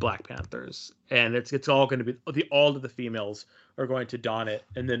Black Panthers, and it's all going to be all of the females are going to don it,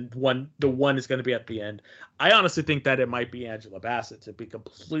 and then the one is going to be at the end. I honestly think that it might be Angela Bassett, to be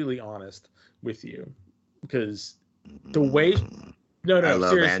completely honest with you, because the way. No, I love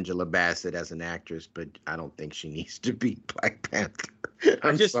seriously. Angela Bassett as an actress, but I don't think she needs to be Black Panther.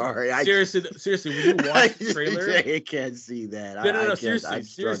 I'm sorry. Seriously, when you watch the trailer, I can't see that. No,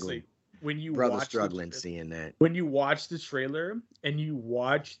 seriously. When you struggling seeing that. When you watch the trailer and you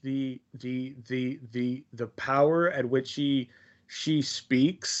watch the power at which she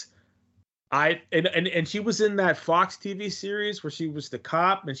speaks, and she was in that Fox TV series where she was the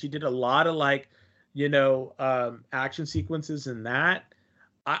cop, and she did a lot of action sequences in that.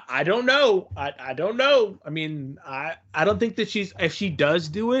 I don't know. I don't know. I mean, I don't think that if she does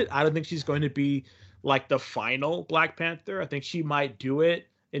do it, I don't think she's going to be like the final Black Panther. I think she might do it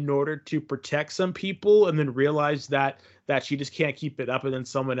in order to protect some people, and then realize that she just can't keep it up, and then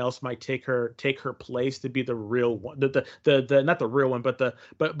someone else might take her place to be the real one, the not the real one, but the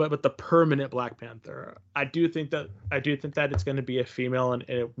permanent Black Panther. I do think that it's going to be a female, and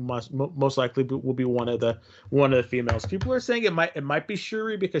it most likely will be one of the females. People are saying it might be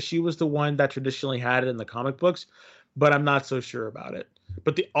Shuri, because she was the one that traditionally had it in the comic books, but I'm not so sure about it.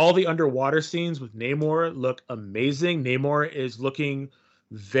 But all the underwater scenes with Namor look amazing. Namor is looking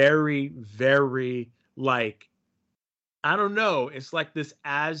very, very like, I don't know. It's like this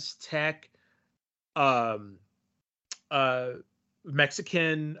Aztec,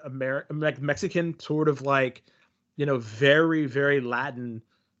 Mexican sort of like, very, very Latin,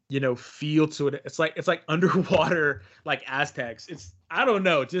 feel to it. It's like underwater, like Aztecs. I don't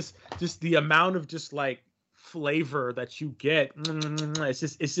know. Just the amount of just like flavor that you get.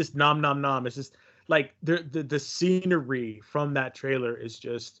 It's just nom nom nom. It's just like the scenery from that trailer is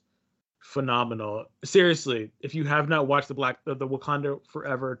just phenomenal. Seriously, if you have not watched the Wakanda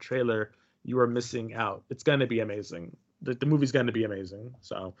Forever trailer, you are missing out. It's going to be amazing. The movie's going to be amazing.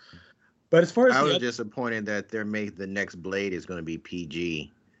 So, but as far as I was disappointed that the next Blade is going to be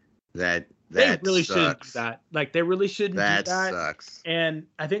PG. That they really shouldn't do that. Like, they really shouldn't do that. That sucks. And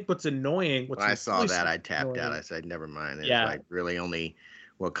I think what's annoying. When I saw that, I tapped out. I said, never mind. It's like really only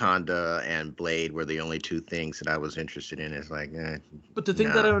Wakanda and Blade were the only two things that I was interested in. It's like, but the thing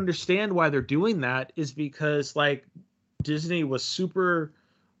that I don't understand why they're doing that is because like Disney was super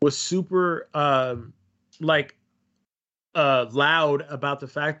loud about the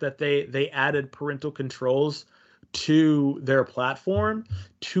fact that they added parental controls to their platform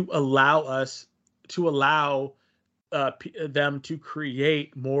to allow them to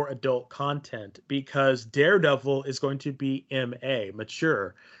create more adult content, because Daredevil is going to be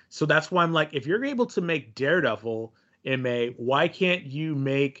mature. So that's why I'm like, if you're able to make Daredevil MA, why can't you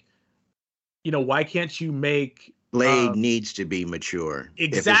make Blade needs to be mature. Exactly.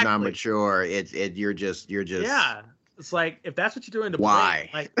 If it's not mature, you're just yeah. It's like, if that's what you're doing to Blade,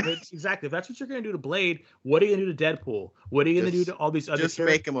 exactly. If that's what you're going to do to Blade, what are you going to do to Deadpool? What are you going to do to all these other characters? Just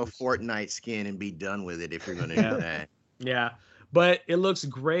make him a Fortnite skin and be done with it if you're going to do that. Yeah, but it looks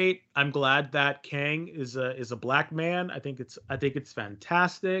great. I'm glad that Kang is a Black man. I think it's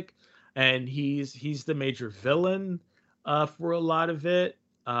fantastic, and he's the major villain for a lot of it.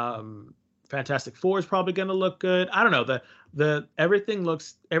 Fantastic Four is probably going to look good. I don't know. The everything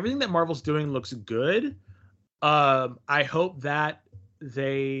that Marvel's doing looks good. I hope that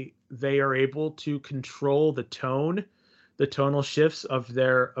they are able to control the tonal shifts of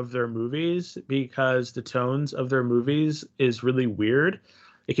their movies, because the tones of their movies is really weird.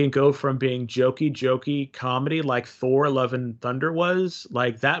 It can go from being jokey comedy like Thor: Love and Thunder was.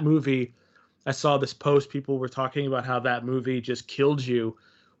 Like, that movie, I saw this post, people were talking about how that movie just killed you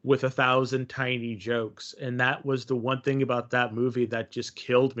with 1,000 tiny jokes. And that was the one thing about that movie that just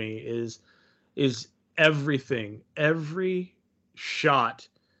killed me is everything, every shot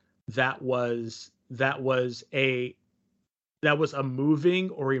that was a moving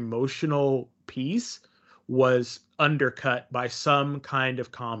or emotional piece was undercut by some kind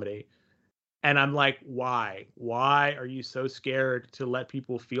of comedy. And I'm like, why are you so scared to let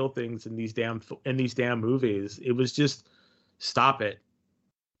people feel things in these damn movies? It was just, stop it.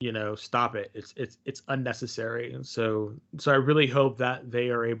 stop it. It's unnecessary. And so I really hope that they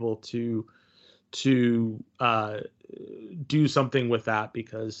are able to do something with that,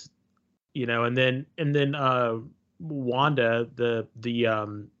 because and then Wanda,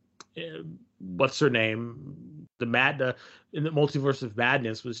 what's her name, in the Multiverse of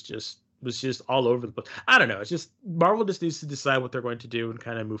Madness was just all over the place. I don't know. It's just Marvel just needs to decide what they're going to do and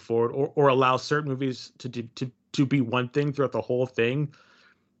kind of move forward, or allow certain movies to be one thing throughout the whole thing,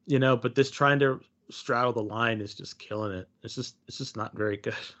 but this trying to straddle the line is just killing it. It's just not very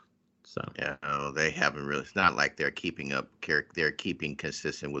good. So yeah, no, they haven't really. It's not like they're keeping up. They're keeping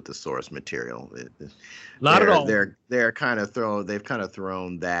consistent with the source material. Not at all. They're kind of thrown. They've kind of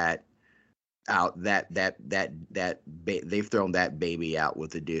thrown that out. They've thrown that baby out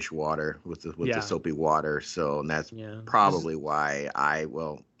with the dishwater, with the soapy water. So, and that's probably why I've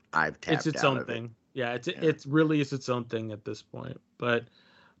tapped it's its out own of thing. It. Yeah, it really is its own thing at this point.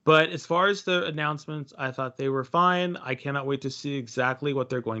 But as far as the announcements, I thought they were fine. I cannot wait to see exactly what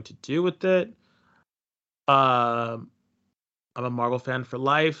they're going to do with it. I'm a Marvel fan for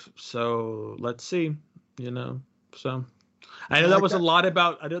life, so let's see. So I know that was a lot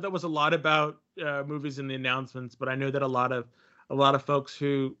about movies in the announcements, but I know that a lot of folks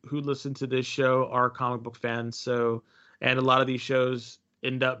who listen to this show are comic book fans. So, and a lot of these shows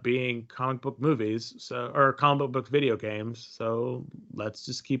end up being comic book movies, or comic book video games. So let's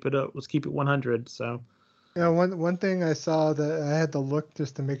just keep it up. Let's keep it 100. So yeah, one thing I saw that I had to look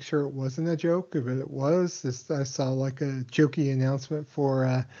just to make sure it wasn't a joke, but it was. I saw like a jokey announcement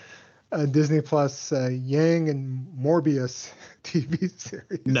for Disney Plus Yang and Morbius TV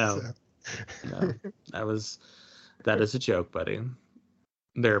series. No, that is a joke, buddy.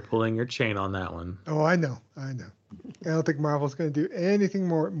 They're pulling your chain on that one. Oh, I know. I don't think Marvel's going to do anything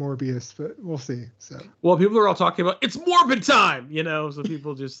more Morbius, but we'll see. So, well, people are all talking about it's Morbid time, so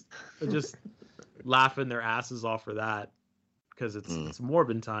people just laughing their asses off for that, because it's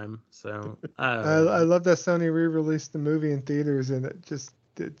Morbid time. So I love that Sony re-released the movie in theaters, and it just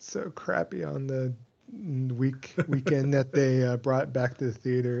did so crappy on the weekend that they brought it back to the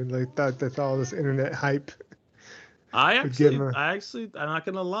theater, and they thought that's all this internet hype. I'm not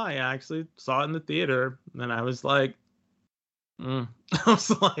gonna lie. I actually saw it in the theater, and I was like, I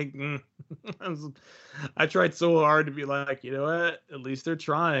tried so hard to be like, you know what? At least they're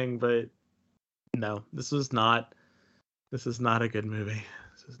trying, but no, this is not a good movie.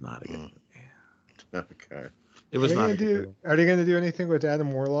 This is not a good movie. Okay. It was not. Are they going to do anything with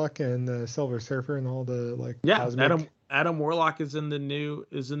Adam Warlock and Silver Surfer and all the cosmic... Adam Warlock is in the new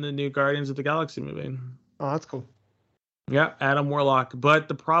Guardians of the Galaxy movie. Oh, that's cool. Yeah, Adam Warlock. But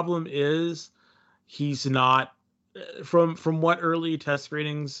the problem is, he's not, from what early test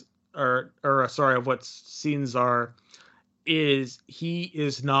screenings of what scenes are, is he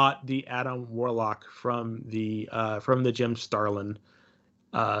is not the Adam Warlock from the Jim Starlin,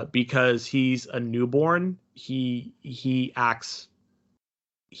 because he's a newborn. He acts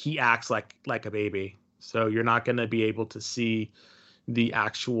like a baby. So you're not going to be able to see the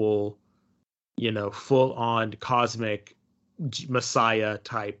actual, full on cosmic Messiah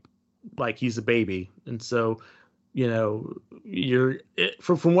type, like he's a baby. And so,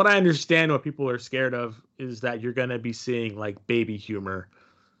 from what I understand, what people are scared of is that you're going to be seeing like baby humor,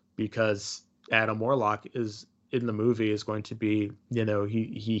 because Adam Warlock is in the movie is going to be,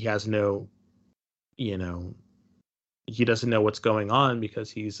 he has no, he doesn't know what's going on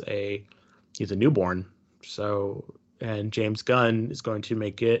because he's a newborn. So, and James Gunn is going to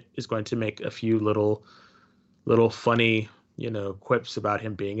make a few little funny, quips about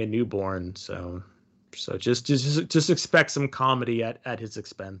him being a newborn. So just expect some comedy at his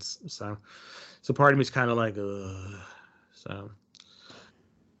expense. So part of me is kind of like, ugh. So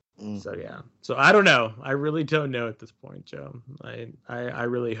yeah. So I don't know. I really don't know at this point, Joe. I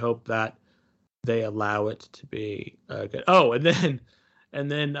really hope that they allow it to be good. Oh, and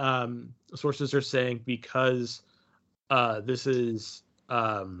then sources are saying, because this is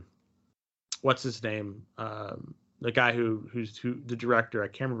what's his name? The guy who's the director, I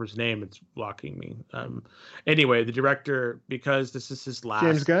can't remember his name. It's blocking me. Anyway, the director, because this is his last.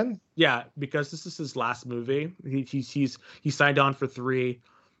 James Gunn. Yeah, because this is his last movie. He signed on for 3,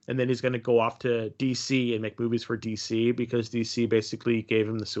 and then he's going to go off to DC and make movies for DC, because DC basically gave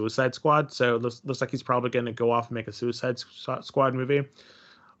him the Suicide Squad. So it looks like he's probably going to go off and make a Suicide Squad movie,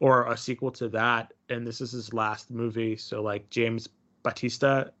 or a sequel to that. And this is his last movie. So like James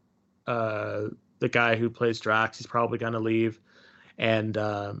Bautista, the guy who plays Drax, he's probably going to leave, and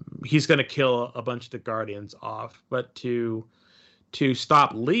he's going to kill a bunch of the Guardians off. But to to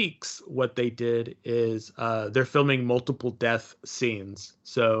stop leaks, what they did is they're filming multiple death scenes,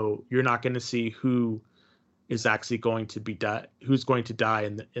 so you're not going to see who is actually going to be who's going to die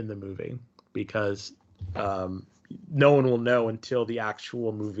in the movie, because no one will know until the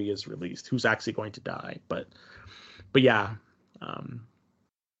actual movie is released who's actually going to die. But yeah,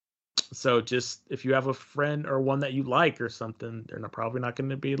 so just if you have a friend or one that you like or something, they're probably not going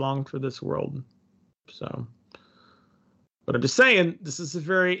to be long for this world. So, but I'm just saying, this is a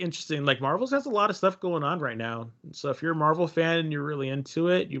very interesting. Like, Marvel's has a lot of stuff going on right now. So if you're a Marvel fan and you're really into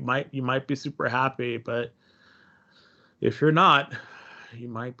it, you might be super happy. But if you're not, you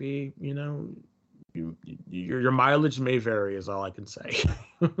might be, your mileage may vary, is all I can say.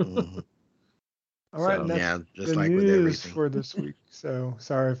 Mm-hmm. All right, So, that's yeah, just the like with news everything. for this week. So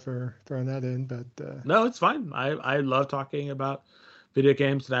sorry for throwing that in, but No, it's fine. I love talking about video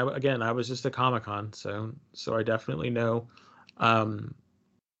games, and I was just at Comic-Con, so I definitely know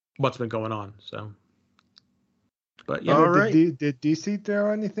what's been going on. So, but yeah, All right. did DC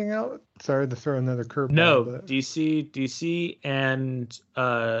throw anything out? Sorry to throw another curveball. no, but... DC and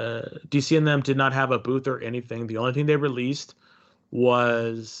them did not have a booth or anything. The only thing they released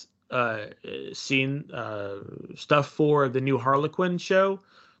was stuff for the new Harlequin show,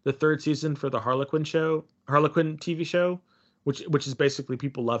 the third season for the Harlequin TV show, which is basically,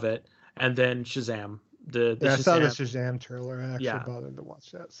 people love it, and then Shazam. I saw the Shazam trailer. I actually bothered to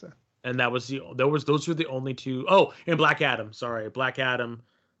watch that. So, and those were the only two. Oh, and Black Adam. Sorry, Black Adam.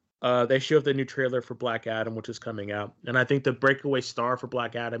 They showed the new trailer for Black Adam, which is coming out. And I think the breakaway star for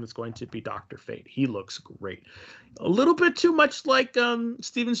Black Adam is going to be Dr. Fate. He looks great. A little bit too much like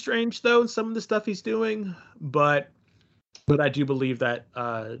Stephen Strange, though, in some of the stuff he's doing. But I do believe that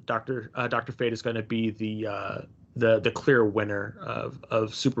Dr. Fate is going to be the clear winner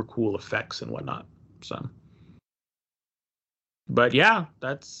of super cool effects and whatnot. So, but yeah,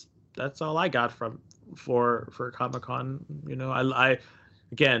 that's all I got for Comic-Con. I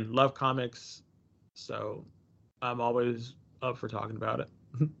again, love comics, so I'm always up for talking about it.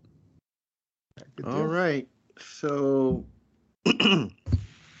 All right. So,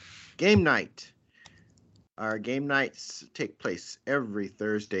 game night. Our game nights take place every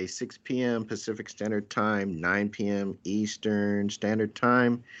Thursday, 6 p.m. Pacific Standard Time, 9 p.m. Eastern Standard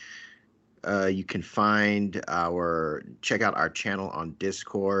Time. You can check out our channel on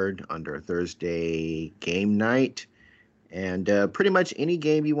Discord under Thursday Game Night. And pretty much any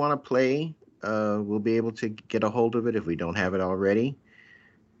game you want to play, we'll be able to get a hold of it if we don't have it already.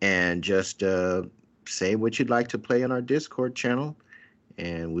 And just say what you'd like to play on our Discord channel,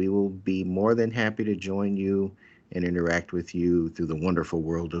 and we will be more than happy to join you and interact with you through the wonderful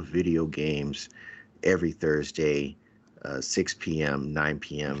world of video games every Thursday, 6 p.m., 9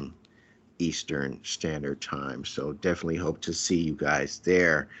 p.m. Eastern Standard Time. So definitely hope to see you guys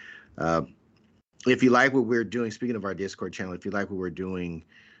there. If you like what we're doing, speaking of our Discord channel, if you like what we're doing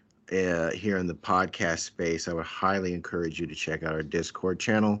here in the podcast space, I would highly encourage you to check out our Discord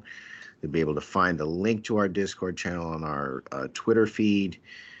channel. You'll be able to find the link to our Discord channel on our Twitter feed.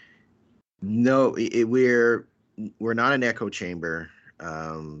 No, we're not an echo chamber.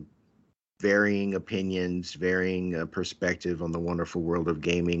 Varying opinions, varying perspective on the wonderful world of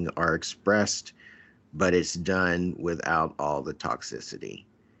gaming are expressed, but it's done without all the toxicity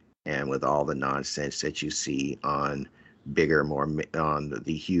and with all the nonsense that you see on on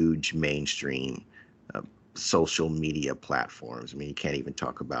the huge mainstream social media platforms. I mean, you can't even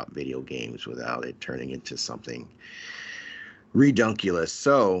talk about video games without it turning into something redunculous.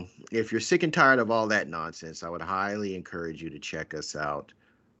 So if you're sick and tired of all that nonsense, I would highly encourage you to check us out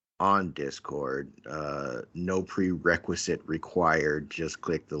on Discord. No prerequisite required. Just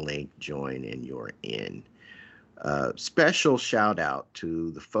click the link, join, and you're in. Special shout out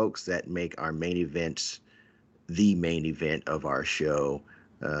to the folks that make our main events the main event of our show.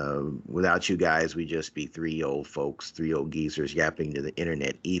 Without you guys, we'd just be three old geezers yapping to the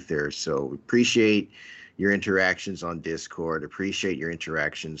internet ether. So appreciate your interactions on Discord, appreciate your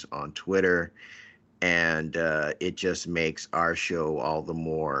interactions on Twitter, and it just makes our show all the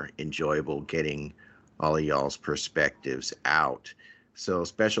more enjoyable getting all of y'all's perspectives out. So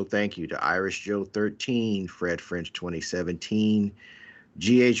special thank you to Irish Joe 13, Fred French 2017,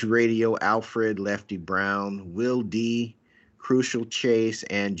 GH Radio, Alfred, Lefty Brown, Will D, Crucial Chase,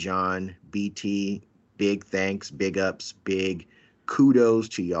 and John BT. Big thanks, big ups, big kudos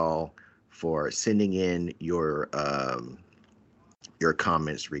to y'all for sending in your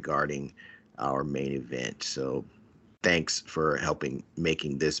comments regarding our main event. So thanks for helping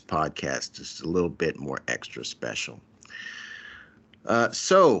making this podcast just a little bit more extra special.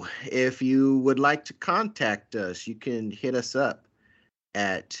 So if you would like to contact us, you can hit us up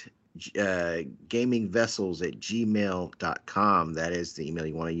at gamingvessels@gmail.com. That is the email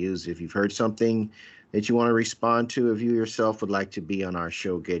you want to use. If you've heard something that you want to respond to, if you yourself would like to be on our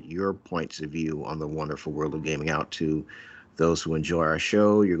show, get your points of view on the wonderful world of gaming out to those who enjoy our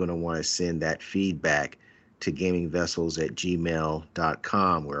show, you're going to want to send that feedback to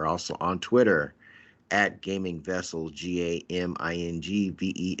gamingvessels@gmail.com. We're also on Twitter at gamingvessels,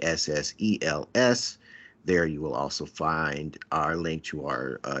 GAMINGVESSELS. There you will also find our link to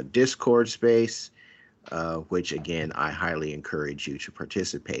our Discord space, which again, I highly encourage you to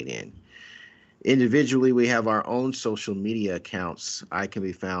participate in. Individually, we have our own social media accounts. I can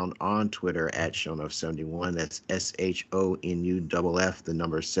be found on Twitter at Shonuff71. That's SHONUFF, the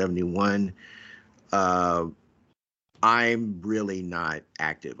number 71. I'm really not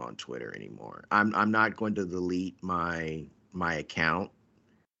active on Twitter anymore. I'm not going to delete my account,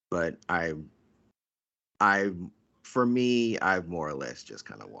 but for me, I've more or less just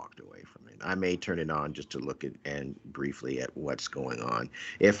kind of walked away from it. I may turn it on just to look at and briefly at what's going on.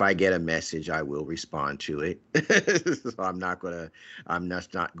 If I get a message, I will respond to it. So I'm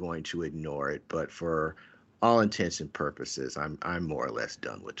just not going to ignore it. But for all intents and purposes, I'm more or less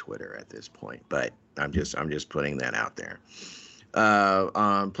done with Twitter at this point. But I'm just putting that out there.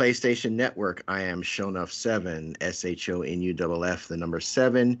 On PlayStation Network, I am Shonuff7, SHONUFF, the number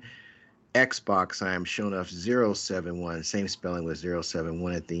 7. Xbox, I am Shonuff071, same spelling with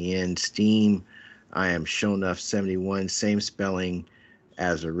 071 at the end. Steam, I am Shonuff71, same spelling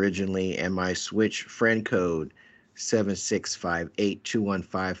as originally. And my Switch friend code,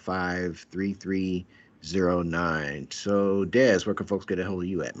 7658-2155-3309. So, Dez, where can folks get a hold of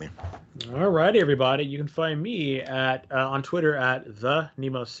you at, man? All righty, everybody. You can find me at on Twitter at the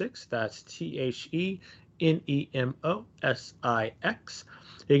Nemo6. That's TheNemo6.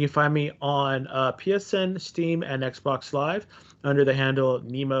 You can find me on PSN, Steam, and Xbox Live under the handle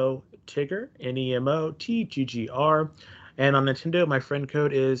Nemo Tigger, NEMOTGGR. And on Nintendo, my friend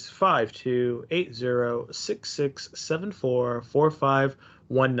code is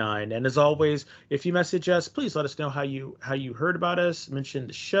 528066744519. And as always, if you message us, please let us know how you heard about us. Mention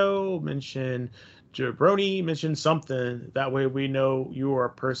the show, mention Jabroni, mention something. That way we know you are a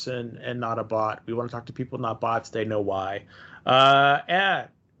person and not a bot. We want to talk to people, not bots. They know why.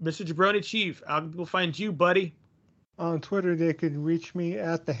 Mr. Jabroni Chief, how can people find you, buddy? On Twitter, they can reach me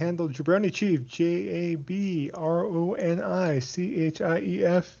at the handle Jabroni Chief,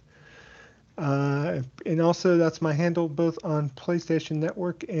 JABRONICHIEF. And also, that's my handle both on PlayStation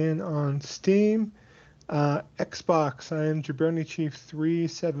Network and on Steam. Xbox, I am Jabroni Chief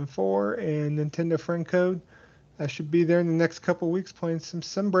 374, and Nintendo friend code. I should be there in the next couple of weeks playing some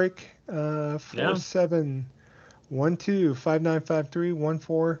Sunbreak.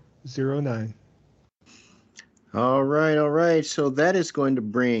 4712-5953-1409. All right. So that is going to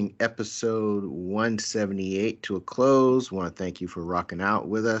bring episode 178 to a close. I want to thank you for rocking out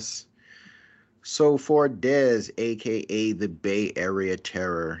with us. So for Dez, a.k.a. the Bay Area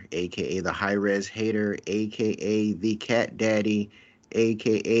Terror, a.k.a. the High Res Hater, a.k.a. the Cat Daddy,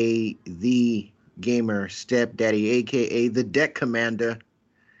 a.k.a. the Gamer Stepdaddy, a.k.a. the Deck Commander,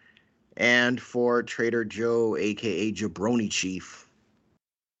 and for Trader Joe, a.k.a. Jabroni Chief.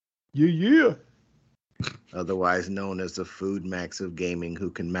 Yeah. Otherwise known as the Food Max of Gaming,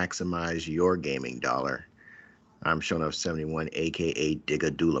 who can maximize your gaming dollar. I'm Shonuff71, a.k.a. Digga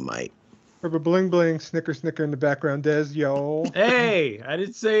Dulamite. Rubber bling bling, snicker in the background, Des, y'all. Hey, I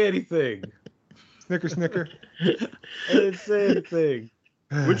didn't say anything. Snicker. I didn't say anything.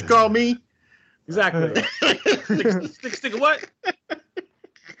 Would you call me? Exactly. Stick what?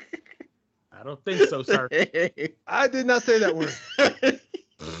 I don't think so, sir. I did not say that word.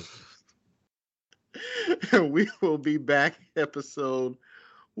 We will be back episode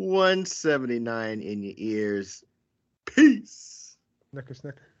 179 in your ears. Peace.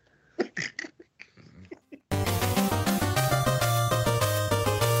 Snicker.